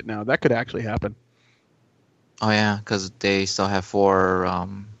Guard hit now. That could actually happen. Oh yeah, because they still have 4.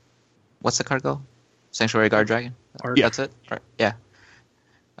 What's the card go? Sanctuary Guard Dragon. Arc. Yeah. That's it. Right. Yeah.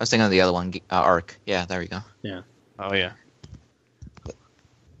 I was thinking of the other one, Arc. Yeah, there we go. yeah. Oh yeah.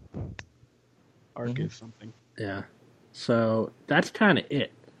 Arc is something. Yeah. So that's kind of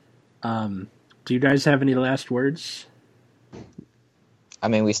it. Do you guys have any last words? I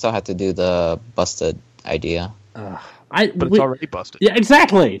mean, we still have to do the busted idea. But it's already busted. Yeah,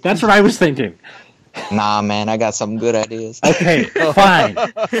 exactly. That's what I was thinking. Nah, man, I got some good ideas. Okay, fine.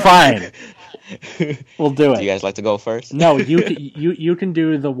 We'll do it. Do you guys like to go first? No, you can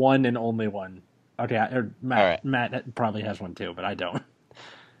do the one and only one. Okay, Matt. All right. Matt probably has one too, but I don't.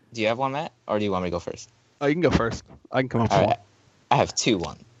 Do you have one, Matt, or do you want me to go first? Oh, you can go first. I can come up All with right. I have two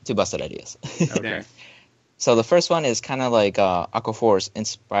busted ideas. Okay. So the first one is kind of like Aquaforce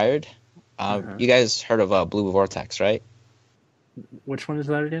inspired. You guys heard of Blue Vortex, right? Which one is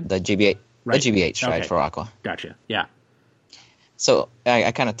that again? The GBH, Right. the GBH stride Okay. for Aqua. Gotcha. Yeah. So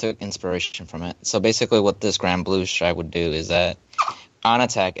I kind of took inspiration from it. So basically what this Grand Blue stride would do is that on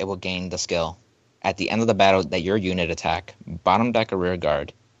attack, it will gain the skill. At the end of the battle that your unit attack, bottom deck or rear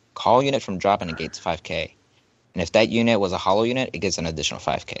guard, call unit from drop and it gains 5k. And if that unit was a hollow unit, it gets an additional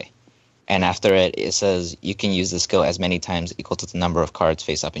 5k. And after it says you can use the skill as many times equal to the number of cards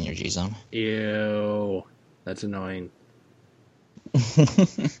face up in your G zone. Ew. That's annoying.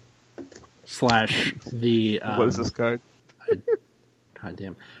 Slash the. what is this card? God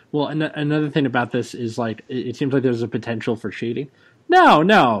damn. Well, another thing about this is like it seems like there's a potential for cheating.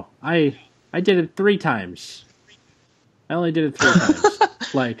 No, I did it 3 times. I only did it 3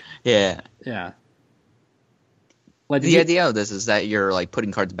 times. Like, Yeah. yeah. Like The idea of this is that you're like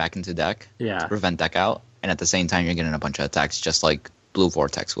putting cards back into deck Yeah. to prevent deck out, and at the same time you're getting a bunch of attacks just like Blue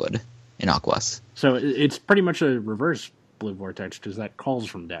Vortex would in Aquas. So it's pretty much a reverse Blue Vortex because that calls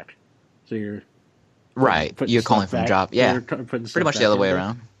from deck. So you're Right. putting You're stuff calling from back- drop. Yeah. you're putting stuff Pretty much back the other way in.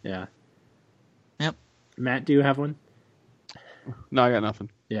 around. Yeah. Yep. Matt, do you have one? No, I got nothing.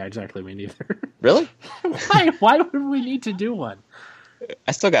 Yeah, exactly. Me neither. Really? Why would we need to do one?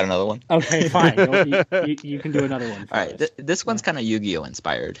 I still got another one. Okay, fine. You can do another one. For All right. us. This one's kind of Yu-Gi-Oh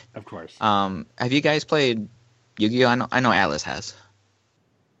inspired. Of course. Have you guys played Yu-Gi-Oh? I know Atlas has.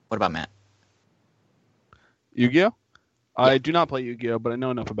 What about Matt? Yu-Gi-Oh? I do not play Yu-Gi-Oh, but I know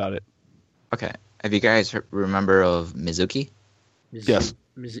enough about it. Okay. Have you guys remember of Mizuki? Yes.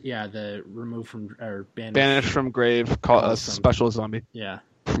 Yeah, the remove from or banish. Banish from grave, call a Awesome. special zombie Yeah.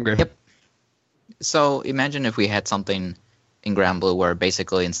 from grave. Yep. So imagine if we had something in Grand Blue where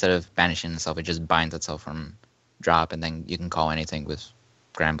basically instead of banishing itself, it just binds itself from drop, and then you can call anything with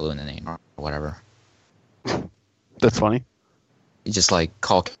Grand Blue in the name or whatever. That's funny. You just like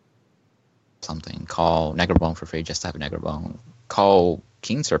call something, call Negrabone for free just to have a Negrabone, call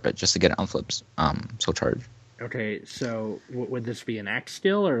King Serpent just to get it on flips, so charge. Okay, so would this be an axe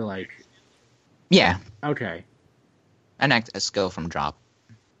skill or like? Yeah, Okay. an act a skill from drop.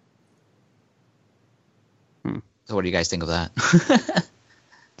 So what do you guys think of that?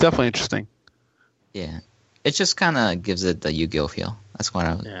 Definitely interesting. Yeah, it just kind of gives it the Yu-Gi-Oh feel. That's what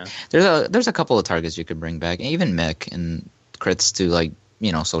I. Yeah. There's a couple of targets you could bring back, and even Mick and crits to like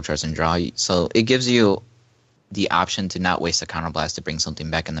soul charge and draw. So it gives you the option to not waste a counterblast to bring something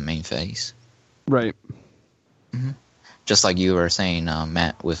back in the main phase. Right. Just like you were saying,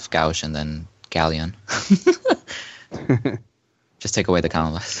 Matt, with Gauch and then Galleon. Just take away the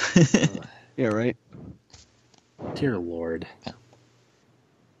counterblast. Yeah, right. Dear Lord.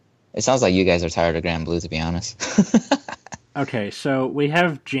 It sounds like you guys are tired of Grand Blue, to be honest. Okay, so we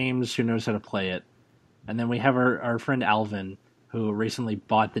have James who knows how to play it, and then we have our friend Alvin who recently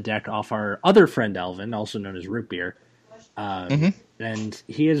bought the deck off our other friend Alvin, also known as Root Beer. And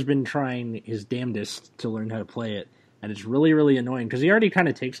he has been trying his damnedest to learn how to play it, and it's really, really annoying because he already kind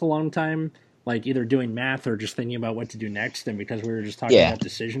of takes a long time, like either doing math or just thinking about what to do next. And because we were just talking about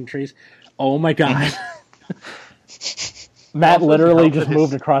decision trees, oh my god, Matt literally just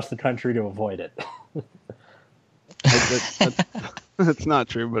moved across the country to avoid it. That's not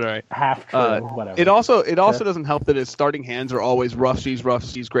true, but all right. Half true, whatever. It also doesn't help that his starting hands are always rough seas,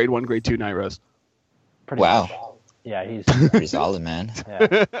 grade 1, grade 2 Night Rose. Pretty wow. much. Yeah, he's pretty solid, man.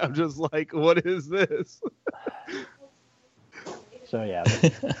 Yeah. I'm just like, what is this? So yeah,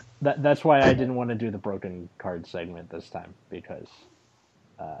 that's why I didn't want to do the broken card segment this time, because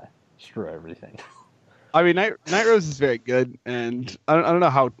screw everything. I mean, Night Rose is very good, and I don't know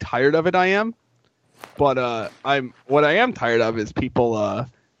how tired of it I am, but what I am tired of is people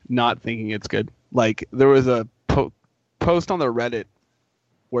not thinking it's good. Like there was a post on the Reddit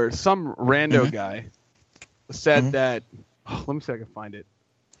where some rando guy said that. Oh, let me see if I can find it,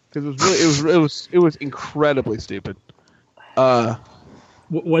 because it was incredibly stupid.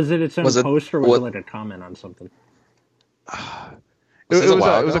 Was it its own post, or was it like a comment on something?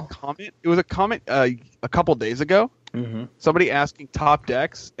 It was a comment. It was a comment a couple days ago. Mm-hmm. Somebody asking top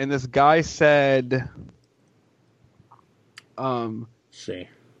decks, and this guy said, See.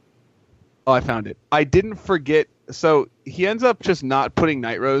 Oh, I found it. I didn't forget. So he ends up just not putting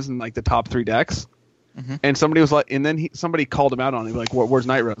Night Rose in like the top 3 decks. And somebody was like, and then somebody called him out on it, like, "Where's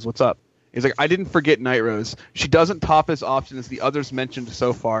Night Rose? What's up?" He's like, "I didn't forget Night Rose. She doesn't top as often as the others mentioned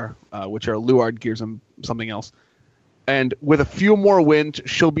so far, which are Luard, Gears, and something else. And with a few more wins,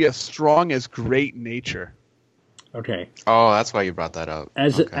 she'll be as strong as Great Nature." Okay. Oh, that's why you brought that up.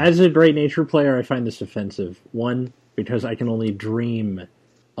 As a Great Nature player, I find this offensive. One, because I can only dream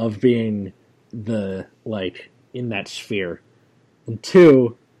of being in that sphere. And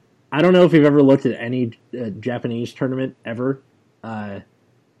two, I don't know if you've ever looked at any Japanese tournament ever.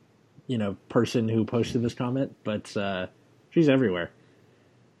 Person who posted this comment, but she's everywhere.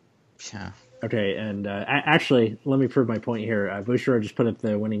 Yeah. Okay, and actually, let me prove my point here. Bushiro just put up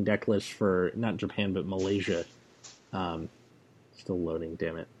the winning deck list for not Japan but Malaysia. Still loading,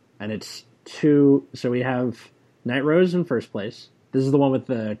 damn it. And it's 2. So we have Night Rose in first place. This is the one with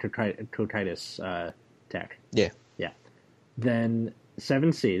the Cocytus tech. Yeah. Yeah. Then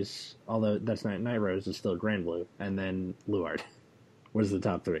 7 Seas, although that's not Night Rose, is still Grand Blue, and then Luard was the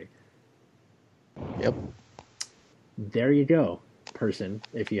top 3. Yep. There you go, person,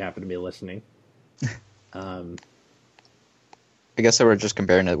 if you happen to be listening. I guess they were just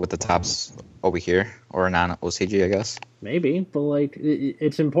comparing it with the tops over here, or non-OCG, I guess. Maybe, but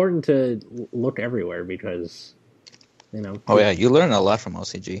it's important to look everywhere because, Oh yeah, you learn a lot from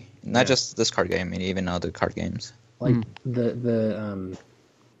OCG. Not just this card game, I mean, even other card games. Like the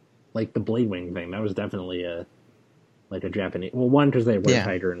Blade Wing thing, that was definitely a Japanese. Well, one because they were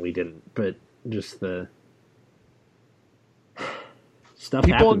tighter and we didn't, but just the stuff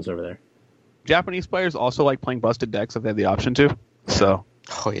happens over there. Japanese players also like playing busted decks if they have the option to. So.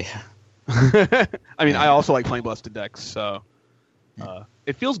 Oh yeah. I mean, I also like playing busted decks, so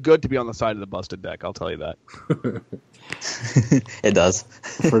it feels good to be on the side of the busted deck. I'll tell you that. It does,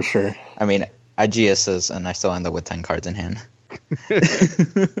 for sure. I mean, I GSs and I still end up with 10 cards in hand.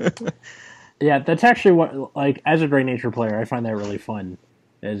 Yeah, that's actually what, as a Great Nature player, I find that really fun.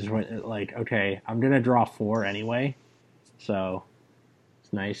 Is when, okay, I'm gonna draw 4 anyway, so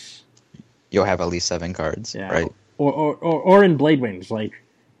it's nice. You'll have at least 7 cards, right? Or in Blade Wings,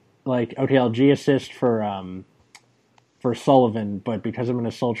 okay, I'll G assist for Sullivan, but because I'm going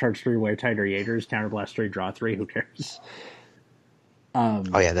to Soul Charge 3 Wear Tighter Jaegers, Counterblast 3, Draw 3, who cares?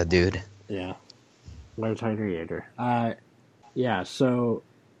 Oh yeah, that dude. Yeah. Wear Tighter Jaeger. Yeah, so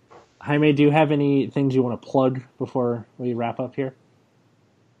Jaime, do you have any things you want to plug before we wrap up here?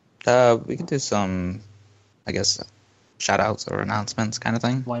 We can do some I guess, shout outs or announcements kind of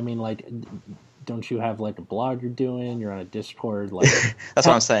thing. Well, I mean, like, don't you have like a blog you're doing? You're on a Discord. Like, That's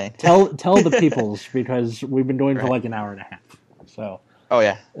what I'm saying. Tell the peoples, because we've been doing for Right. like an hour and a half. So Oh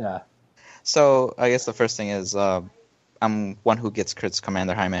yeah. yeah. So I guess the first thing is I'm one who gets crits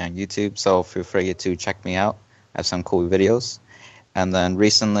Commander Jaime on YouTube, so feel free to check me out. I have some cool videos. And then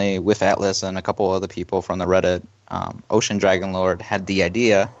recently, with Atlas and a couple other people from the Reddit, Ocean Dragon Lord had the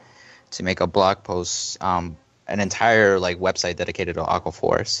idea to make a blog post, an entire like website dedicated to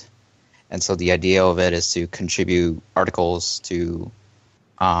Aquaforce. And so the idea of it is to contribute articles to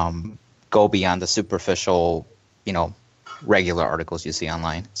go beyond the superficial, regular articles you see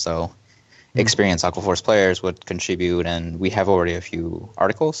online. So experienced Aquaforce players would contribute, and we have already a few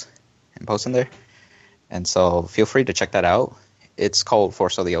articles and posts in there. And so feel free to check that out. It's called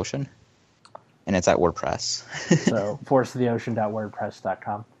Force of the Ocean, and it's at WordPress. So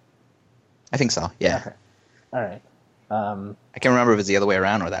forceoftheocean.wordpress.com. I think so, yeah. Okay. All right. I can't remember if it's the other way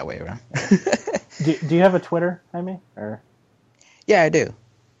around or that way around. Do you have a Twitter, Jaime? Or Yeah, I do.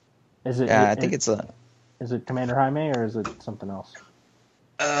 is it? Yeah, I think it's a... Is it Commander Jaime or is it something else?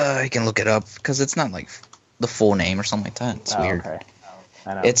 I can look it up, because it's not like the full name or something like that. It's weird. Okay.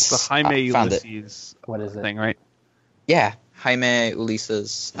 I know. It's The Jaime found it. Ulysses What is it? thing, right? Yeah, Jaime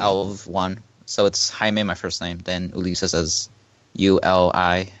Ulises Alv 1. So it's Jaime, my first name, then Ulises as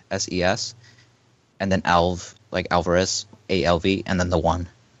Ulises, and then Alv, like Alvarez, ALV, and then the 1.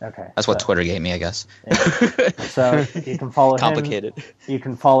 Okay. That's what Twitter gave me, I guess. So you can follow him. Complicated. You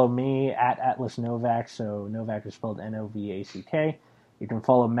can follow me at Atlas Novak. So Novak is spelled Novack. You can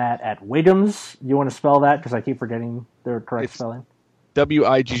follow Matt at Wiggums. You want to spell that because I keep forgetting the correct It's- spelling.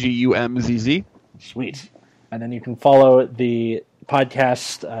 WIGGUMZZ. Sweet. And then you can follow the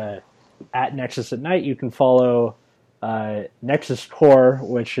podcast at Nexus at Night. You can follow Nexus Core,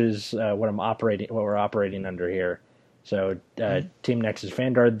 which is what we're operating under here. So Team Nexus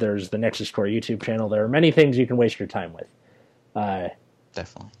Vanguard. There's the Nexus Core YouTube channel. There are many things you can waste your time with.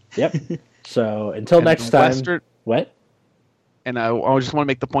 Definitely. Yep. So until And next the time. Western- What? And I just want to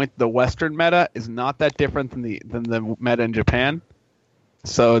make the point: the Western meta is not that different than the meta in Japan,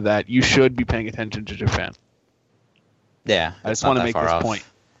 so that you should be paying attention to Japan. Yeah, I just want to make this point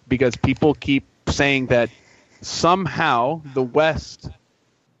because people keep saying that somehow the West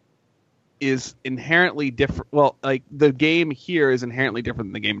is inherently different. Well, like the game here is inherently different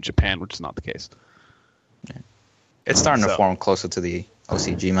than the game in Japan, which is not the case. It's starting to So- form closer to the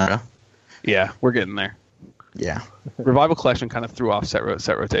OCG meta. Yeah, we're getting there. Yeah, Revival Collection kind of threw off set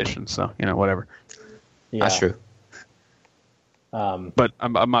rotation, so whatever. Yeah. that's true. But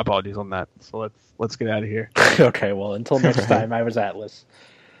my apologies on that. So let's get out of here. Okay. Well, until next time. I was Atlas,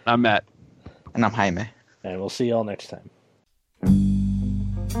 I'm Matt. And I'm Jaime. and we'll see y'all next time.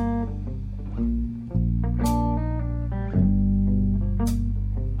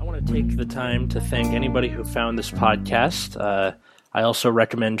 I want to take the time to thank anybody who found this podcast. I also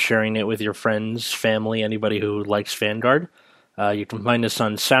recommend sharing it with your friends, family, anybody who likes Vanguard. You can find us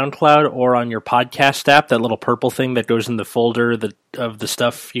on SoundCloud or on your podcast app, that little purple thing that goes in the folder of the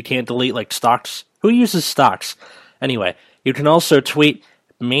stuff you can't delete, like stocks. Who uses stocks? Anyway, you can also tweet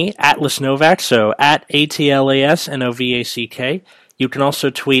me, Atlas Novak, so at ATLASNOVACK. You can also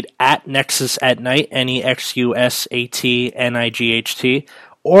tweet at Nexus at Night, NEXUSATNIGHT,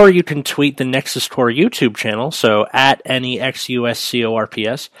 or you can tweet the Nexus Core YouTube channel, so at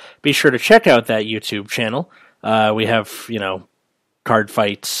NEXUSCORPS. Be sure to check out that YouTube channel. We have, card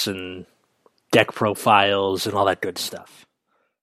fights and deck profiles and all that good stuff.